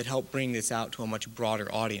stations that help bring this out to a much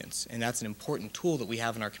broader audience. And that's an important tool that we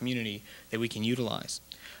have in our community that we can utilize.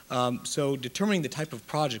 So determining the type of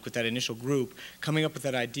project with that initial group, coming up with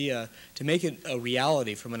that idea, to make it a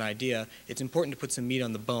reality from an idea, it's important to put some meat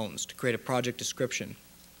on the bones, to create a project description.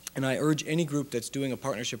 And I urge any group that's doing a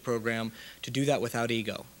partnership program to do that without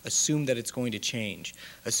ego. Assume that it's going to change.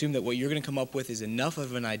 Assume that what you're going to come up with is enough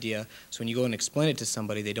of an idea so when you go and explain it to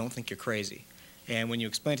somebody, they don't think you're crazy. And when you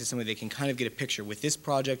explain it to somebody, they can kind of get a picture. With this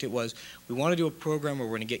project, it was, we want to do a program where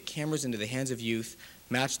we're going to get cameras into the hands of youth,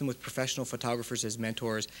 match them with professional photographers as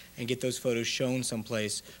mentors, and get those photos shown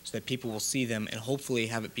someplace so that people will see them and hopefully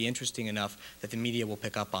have it be interesting enough that the media will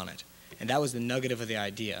pick up on it. And that was the nugget of the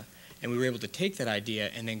idea. And we were able to take that idea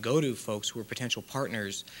and then go to folks who were potential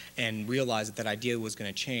partners and realize that that idea was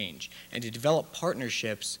going to change. And to develop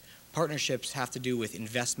partnerships partnerships have to do with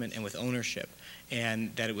investment and with ownership,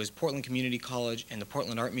 and that it was Portland Community College and the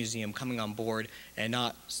Portland Art Museum coming on board and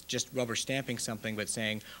not just rubber stamping something, but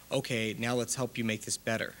saying, okay, now let's help you make this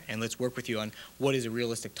better, and let's work with you on what is a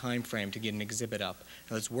realistic time frame to get an exhibit up,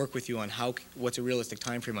 and let's work with you on what's a realistic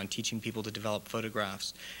time frame on teaching people to develop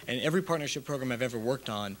photographs. And every partnership program I've ever worked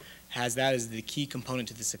on has that as the key component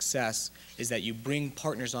to the success, is that you bring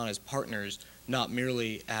partners on as partners, not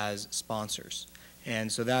merely as sponsors.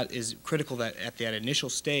 And so that is critical, that at that initial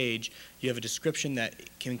stage, you have a description that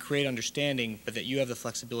can create understanding, but that you have the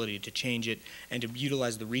flexibility to change it and to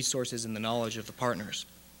utilize the resources and the knowledge of the partners.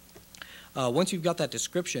 Once you've got that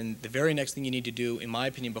description, the very next thing you need to do, in my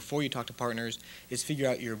opinion, before you talk to partners, is figure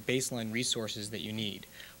out your baseline resources that you need.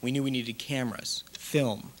 We knew we needed cameras,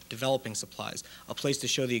 film, developing supplies, a place to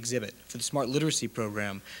show the exhibit. For the Smart Literacy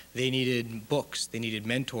program, they needed books, they needed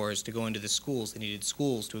mentors to go into the schools, they needed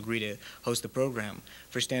schools to agree to host the program.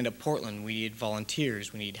 For Stand Up Portland, we needed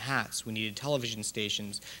volunteers, we needed hats, we needed television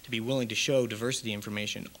stations to be willing to show diversity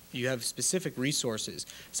information. You have specific resources.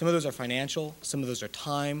 Some of those are financial, some of those are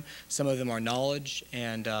time, some of them are knowledge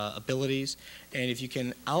and abilities. And if you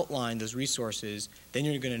can outline those resources, then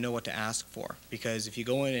you're going to know what to ask for. Because if you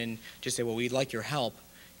go in and just say, well, we'd like your help,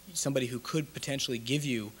 somebody who could potentially give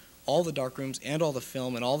you all the darkrooms and all the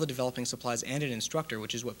film and all the developing supplies and an instructor,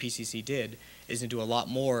 which is what PCC did, is to do a lot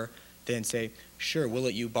more than say, sure, we'll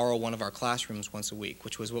let you borrow one of our classrooms once a week,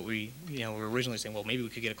 which was what we were originally saying, well, maybe we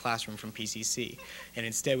could get a classroom from PCC. And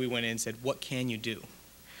instead we went in and said, what can you do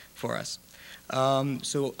for us?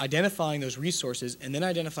 So identifying those resources and then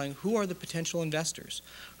identifying who are the potential investors.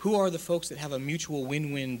 Who are the folks that have a mutual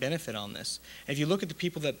win-win benefit on this? And if you look at the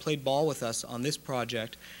people that played ball with us on this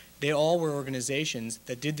project, they all were organizations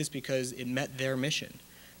that did this because it met their mission.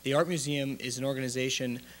 The Art Museum is an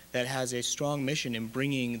organization that has a strong mission in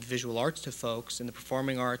bringing the visual arts to folks and the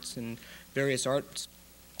performing arts and various arts,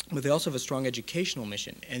 but they also have a strong educational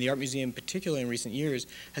mission. And the Art Museum, particularly in recent years,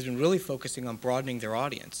 has been really focusing on broadening their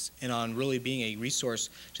audience and on really being a resource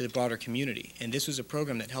to the broader community. And this was a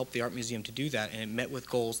program that helped the Art Museum to do that, and it met with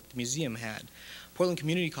goals that the museum had. Portland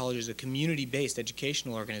Community College is a community-based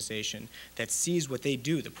educational organization that sees what they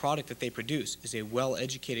do, the product that they produce, is a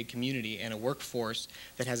well-educated community and a workforce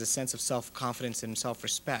that has a sense of self-confidence and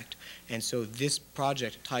self-respect. And so this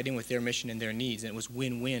project tied in with their mission and their needs, and it was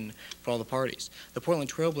win-win for all the parties. The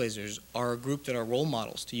Portland Trailblazers are a group that are role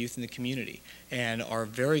models to youth in the community and are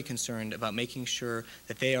very concerned about making sure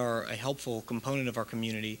that they are a helpful component of our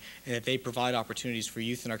community and that they provide opportunities for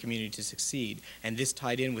youth in our community to succeed. And this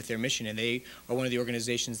tied in with their mission, and they are one of the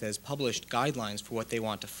organizations that has published guidelines for what they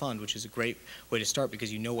want to fund, which is a great way to start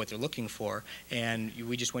because you know what they're looking for. And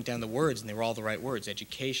we just went down the words, and they were all the right words: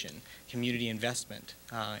 education, community investment,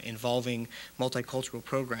 involving multicultural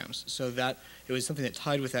programs. So that it was something that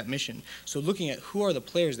tied with that mission. So looking at who are the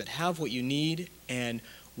players that have what you need and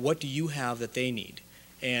what do you have that they need.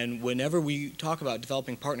 And whenever we talk about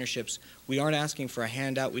developing partnerships, we aren't asking for a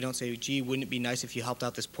handout. We don't say, gee, wouldn't it be nice if you helped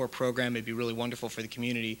out this poor program? It'd be really wonderful for the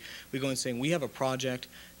community. We go in saying, we have a project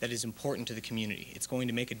that is important to the community. It's going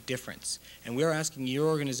to make a difference. And we are asking your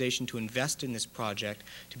organization to invest in this project,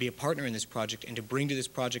 to be a partner in this project, and to bring to this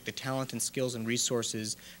project the talent and skills and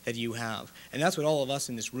resources that you have. And that's what all of us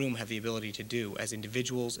in this room have the ability to do as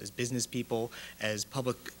individuals, as business people, as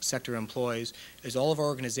public sector employees, as all of our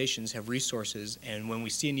organizations have resources, and when we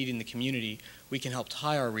see a need in the community, we can help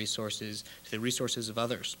tie our resources to the resources of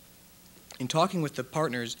others. In talking with the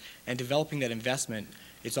partners and developing that investment,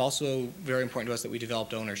 it's also very important to us that we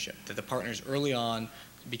developed ownership, that the partners early on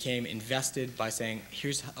became invested by saying,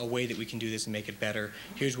 here's a way that we can do this and make it better,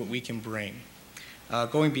 here's what we can bring.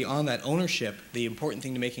 Going beyond that ownership, the important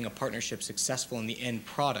thing to making a partnership successful in the end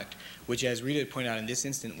product, which as Rita pointed out in this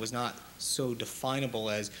instant was not so definable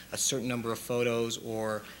as a certain number of photos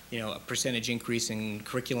or a percentage increase in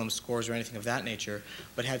curriculum scores or anything of that nature,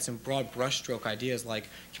 but had some broad brushstroke ideas like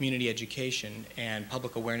community education and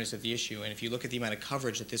public awareness of the issue. And if you look at the amount of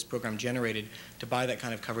coverage that this program generated, to buy that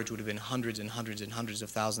kind of coverage would have been hundreds and hundreds and hundreds of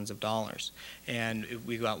thousands of dollars. And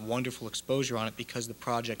we got wonderful exposure on it because the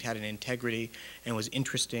project had an integrity and was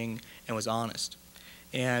interesting and was honest.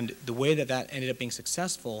 And the way that that ended up being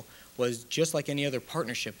successful was just like any other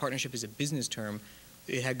partnership. Partnership is a business term.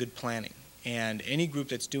 It had good planning. And any group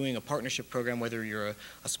that's doing a partnership program, whether you're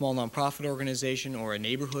a small nonprofit organization or a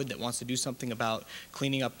neighborhood that wants to do something about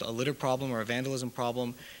cleaning up a litter problem or a vandalism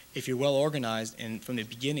problem, if you're well organized and from the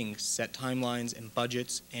beginning set timelines and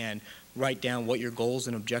budgets and write down what your goals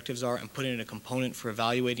and objectives are and put in a component for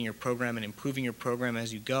evaluating your program and improving your program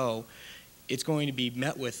as you go, it's going to be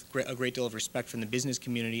met with a great deal of respect from the business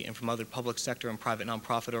community and from other public sector and private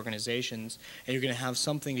nonprofit organizations, and you're going to have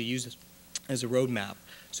something to use as a roadmap.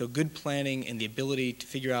 So good planning and the ability to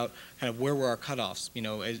figure out kind of where were our cutoffs. You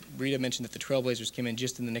know, as Rita mentioned that the Trailblazers came in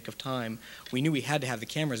just in the nick of time, we knew we had to have the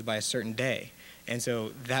cameras by a certain day. And so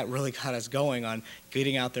that really got us going on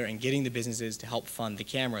getting out there and getting the businesses to help fund the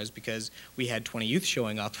cameras, because we had 20 youth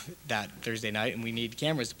showing up that Thursday night and we needed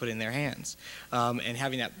cameras to put in their hands. And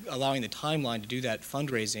having that, allowing the timeline to do that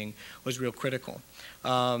fundraising was real critical.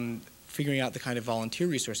 Figuring out the kind of volunteer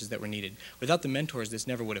resources that were needed. Without the mentors, this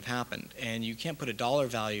never would have happened. And you can't put a dollar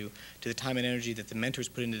value to the time and energy that the mentors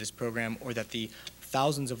put into this program, or that the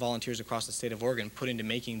thousands of volunteers across the state of Oregon put into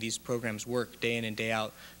making these programs work day in and day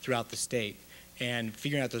out throughout the state. And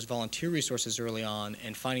figuring out those volunteer resources early on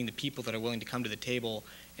and finding the people that are willing to come to the table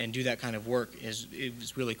and do that kind of work is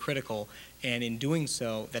really critical. And in doing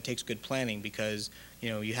so, that takes good planning, because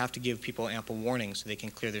you have to give people ample warning so they can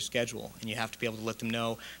clear their schedule, and you have to be able to let them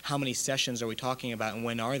know how many sessions are we talking about and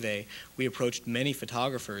when are they. We approached many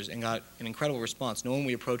photographers and got an incredible response. No one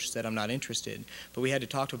we approached said, "I'm not interested," but we had to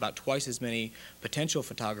talk to about twice as many potential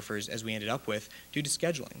photographers as we ended up with due to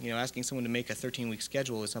scheduling. Asking someone to make a 13-week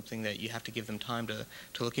schedule is something that you have to give them time to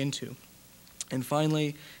look into. And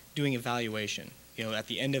finally, doing evaluation. At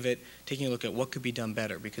the end of it, taking a look at what could be done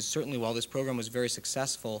better, because certainly while this program was very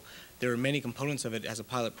successful, there are many components of it as a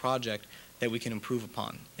pilot project that we can improve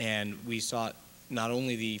upon. And we sought not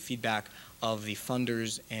only the feedback of the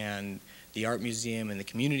funders and the art museum and the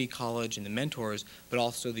community college and the mentors, but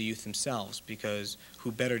also the youth themselves, because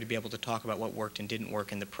who better to be able to talk about what worked and didn't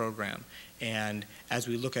work in the program. And as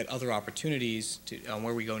we look at other opportunities on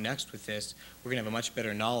where we go next with this, we're going to have a much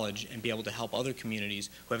better knowledge and be able to help other communities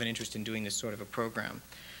who have an interest in doing this sort of a program.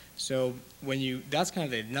 So that's kind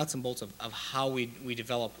of the nuts and bolts of how we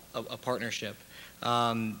develop a partnership.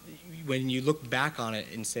 When you look back on it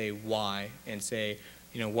and say why, and say,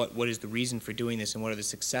 what is the reason for doing this and what are the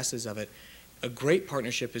successes of it, a great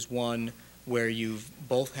partnership is one where you've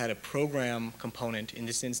both had a program component. In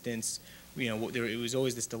this instance, it was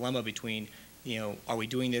always this dilemma between, are we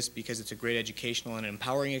doing this because it's a great educational and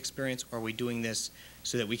empowering experience, or are we doing this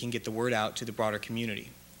so that we can get the word out to the broader community?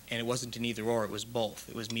 And it wasn't an either or, it was both.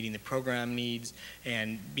 It was meeting the program needs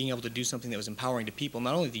and being able to do something that was empowering to people,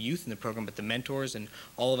 not only the youth in the program, but the mentors and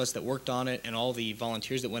all of us that worked on it and all the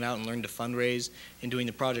volunteers that went out and learned to fundraise in doing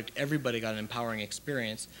the project. Everybody got an empowering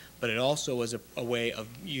experience, but it also was a way of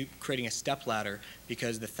you creating a stepladder,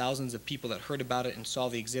 because the thousands of people that heard about it and saw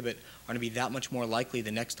the exhibit are going to be that much more likely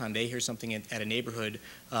the next time they hear something at a neighborhood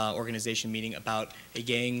organization meeting about a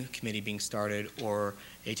gang committee being started or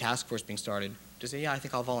a task force being started, to say, yeah, I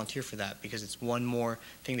think I'll volunteer for that, because it's one more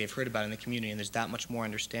thing they've heard about in the community and there's that much more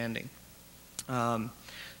understanding.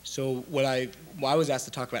 So I was asked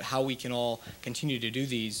to talk about how we can all continue to do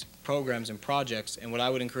these programs and projects, and what I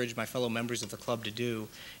would encourage my fellow members of the club to do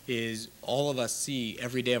is all of us see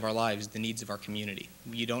every day of our lives the needs of our community.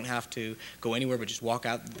 You don't have to go anywhere but just walk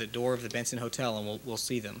out the door of the Benson Hotel and we'll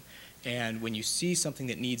see them. And when you see something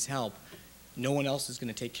that needs help, no one else is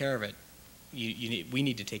going to take care of it. We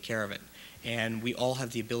need to take care of it. And we all have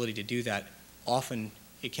the ability to do that. Often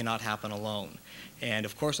it cannot happen alone. And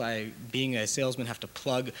of course, being a salesman, have to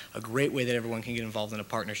plug a great way that everyone can get involved in a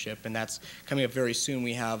partnership, and that's coming up very soon.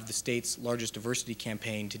 We have the state's largest diversity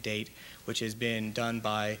campaign to date, which has been done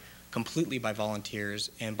completely by volunteers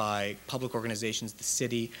and by public organizations, the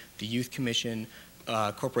city, the Youth Commission,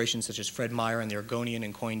 corporations such as Fred Meyer and the Oregonian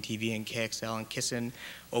and Coin TV and KXL and Kissin.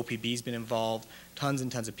 OPB's been involved, tons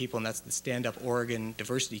and tons of people, and that's the Stand Up Oregon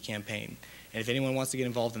Diversity Campaign. And if anyone wants to get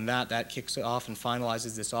involved in that kicks off and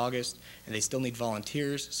finalizes this August, and they still need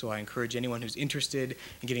volunteers, so I encourage anyone who's interested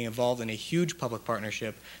in getting involved in a huge public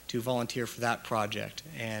partnership to volunteer for that project.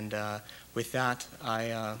 And with that,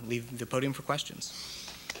 I leave the podium for questions.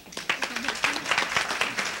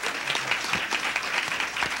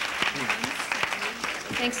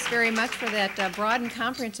 Thanks very much for that broad and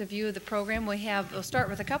comprehensive view of the program. We'll start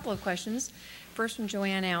with a couple of questions. First from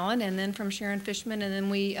Joanne Allen, and then from Sharon Fishman, and then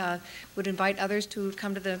we would invite others to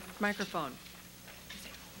come to the microphone.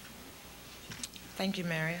 Thank you,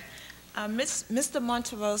 Mary. Mr.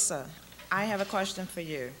 Monterossa, I have a question for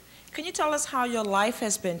you. Can you tell us how your life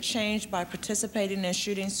has been changed by participating in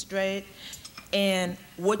Shooting Straight, and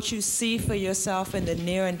what you see for yourself in the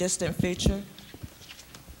near and distant future?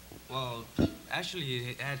 Well, actually,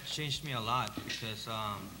 it had changed me a lot, because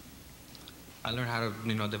I learned how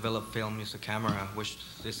to, develop film, use a camera, which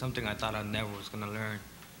is something I thought I never was gonna learn.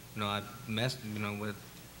 I messed, with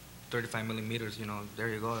 35 millimeters. There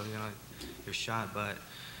you go, you're shot. But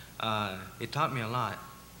it taught me a lot,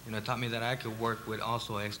 You know, it taught me that I could work with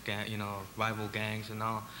also rival gangs and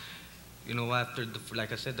all. You know, after,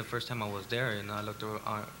 like I said, the first time I was there, you know, I looked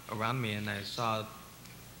around me and I saw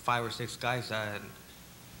 5 or 6 guys that,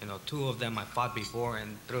 you know, 2 of them I fought before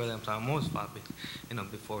and 3 of them I almost fought, you know,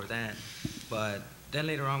 before that. But then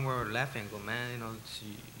later on we were laughing, go, man, you know,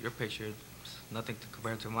 your picture is nothing to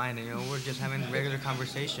compare to mine. And, you know, we're just having regular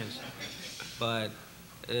conversations. But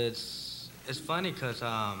it's funny because,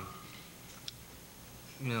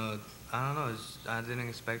 you know, I don't know, I didn't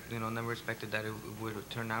expect, you know, never expected that it would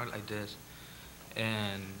turn out like this.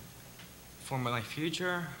 And for my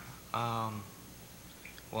future,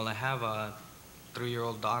 well, I have a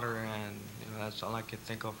 3-year-old daughter, and you know, that's all I can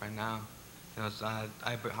think of right now. You know,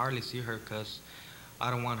 I hardly see her because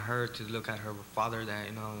I don't want her to look at her father that,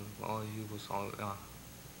 you know, well, he was all,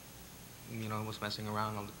 you know, was messing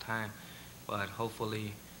around all the time. But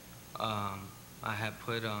hopefully, I have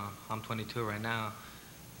put, I'm 22 right now,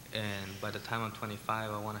 and by the time I'm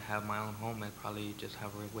 25, I want to have my own home and probably just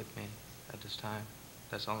have her with me at this time.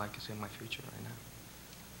 That's all I can see in my future right now.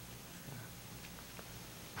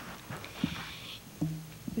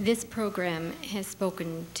 This program has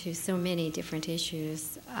spoken to so many different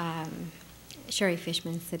issues. Sherry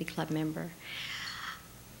Fishman, City Club member.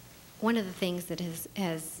 One of the things that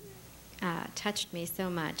has touched me so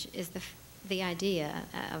much is the idea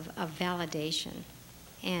of validation.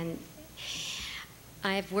 And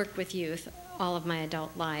I've worked with youth all of my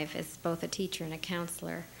adult life as both a teacher and a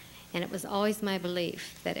counselor, and it was always my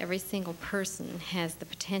belief that every single person has the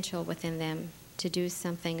potential within them to do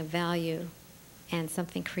something of value and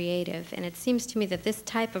something creative. And it seems to me that this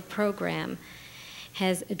type of program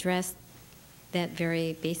has addressed that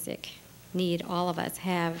very basic need all of us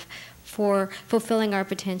have for fulfilling our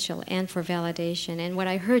potential and for validation. And what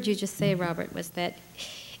I heard you just say, Robert, was that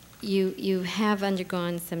you have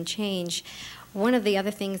undergone some change. One of the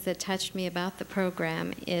other things that touched me about the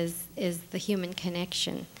program is the human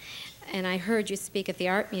connection. And I heard you speak at the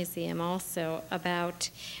Art Museum also about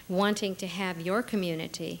wanting to have your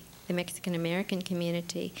community, the Mexican-American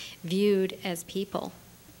community, viewed as people,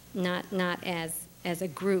 not as a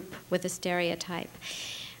group with a stereotype.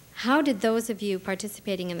 How did those of you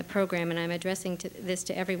participating in the program, and I'm addressing this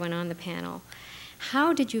to everyone on the panel,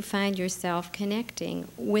 how did you find yourself connecting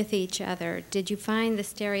with each other? Did you find the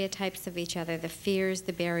stereotypes of each other, the fears,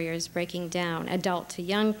 the barriers breaking down, adult to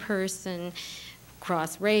young person,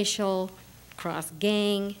 cross-racial,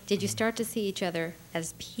 cross-gang? Did you start to see each other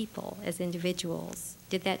as people, as individuals?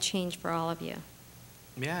 Did that change for all of you?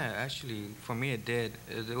 Yeah, actually, for me it did.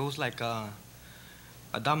 It was like a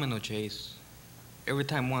domino chase. Every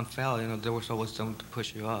time one fell, you know, there was always someone to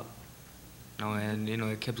push you up. You know, and, you know,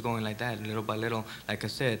 it kept going like that, little by little. Like I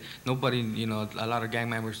said, nobody, you know, a lot of gang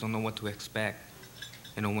members don't know what to expect,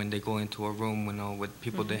 you know, when they go into a room, you know, with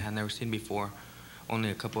people they have never seen before,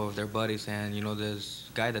 only a couple of their buddies, and, you know, this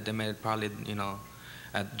guy that they met probably, you know,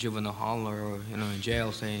 at juvenile hall or, you know, in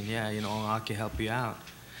jail saying, yeah, you know, I can help you out.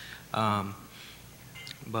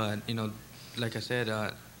 But, you know, like I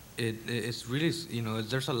said, it's really, you know,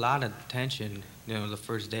 there's a lot of tension, you know, the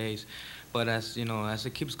first days. But as, you know, as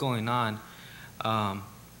it keeps going on,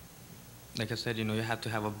 like I said, you know, you have to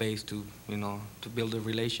have a base to, you know, to build a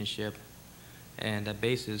relationship. And that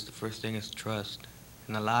basis, the first thing is trust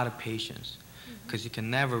and a lot of patience. Because you can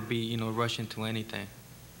never be, you know, rush into anything.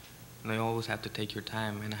 You know, you always have to take your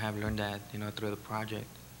time, and I have learned that, you know, through the project.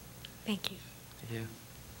 Thank you. Yeah.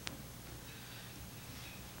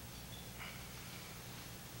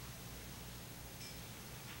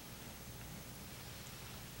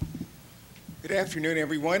 Good afternoon,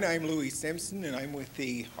 everyone. I'm Louis Simpson, and I'm with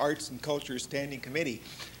the Arts and Culture Standing Committee.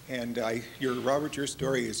 And Robert, your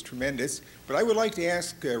story is tremendous. But I would like to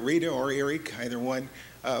ask Rita or Eric, either one,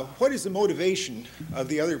 what is the motivation of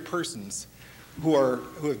the other persons who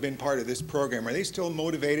have been part of this program? Are they still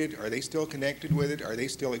motivated? Are they still connected with it? Are they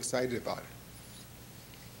still excited about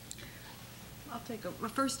it? I'll take a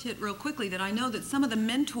first hit real quickly that I know that some of the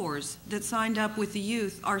mentors that signed up with the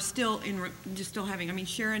youth are still having. I mean,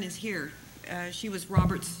 Sharon is here. She was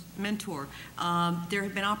Robert's mentor. There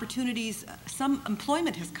have been opportunities. Some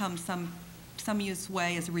employment has come some youth's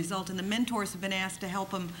way as a result, and the mentors have been asked to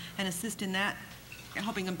help them and assist in that,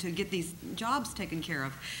 helping them to get these jobs taken care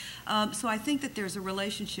of. So I think that there's a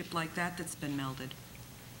relationship like that that's been melded.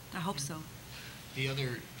 I hope so. The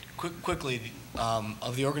other, quickly,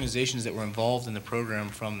 of the organizations that were involved in the program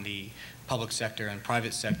from the public sector and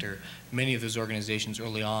private sector, many of those organizations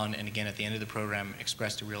early on and again at the end of the program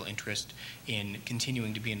expressed a real interest in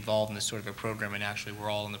continuing to be involved in this sort of a program, and actually we're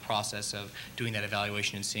all in the process of doing that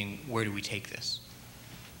evaluation and seeing where do we take this.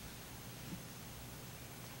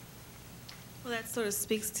 Well, Well, that sort of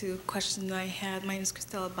speaks to a question that I had. My name is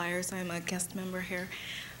Christella Byers. I'm a guest member here.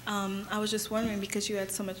 I was just wondering, because you had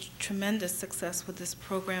so much tremendous success with this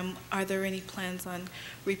program, are there any plans on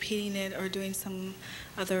repeating it or doing some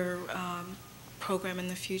other program in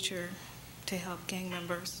the future to help gang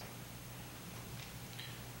members?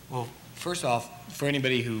 Well, first off, for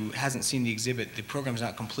anybody who hasn't seen the exhibit, the program's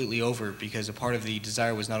not completely over, because a part of the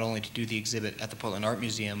desire was not only to do the exhibit at the Portland Art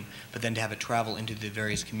Museum, but then to have it travel into the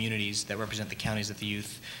various communities that represent the counties that the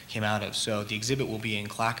youth came out of. So the exhibit will be in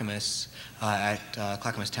Clackamas, at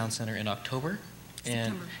Clackamas Town Center in October,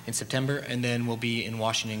 and in September, and then we'll be in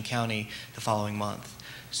Washington County the following month.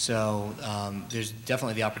 So there's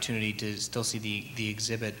definitely the opportunity to still see the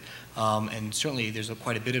exhibit, and certainly there's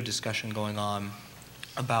quite a bit of discussion going on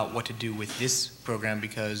about what to do with this program,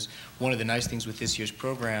 because one of the nice things with this year's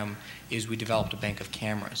program is we developed a bank of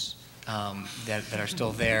cameras that are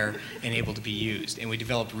still there and able to be used. And we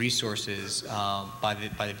developed resources by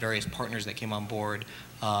the various partners that came on board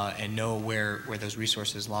and know where those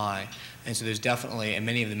resources lie. And so there's definitely, and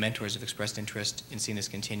many of the mentors have expressed interest in seeing this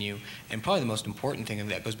continue. And probably the most important thing,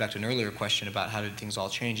 and that goes back to an earlier question about how did things all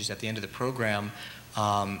change, is at the end of the program,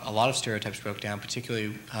 a lot of stereotypes broke down,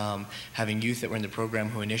 particularly having youth that were in the program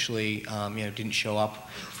who initially didn't show up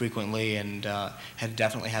frequently and had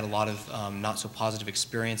definitely had a lot of not so positive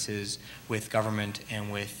experiences with government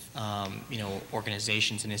and with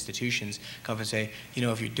organizations and institutions, come up and say,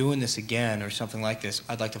 if you're doing this again or something like this,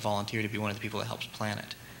 I'd like to volunteer to be one of the people that helps plan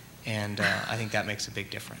it. And I think that makes a big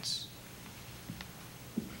difference.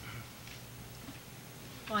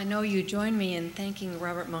 Well, I know you join me in thanking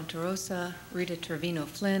Robert Monterossa, Rita Trevino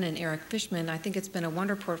Flynn, and Eric Fishman. I think it's been a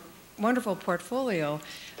wonderful portfolio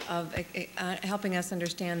of helping us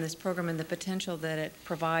understand this program and the potential that it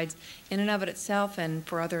provides in and of itself and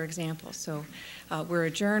for other examples. So we're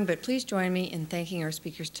adjourned, but please join me in thanking our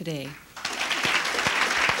speakers today.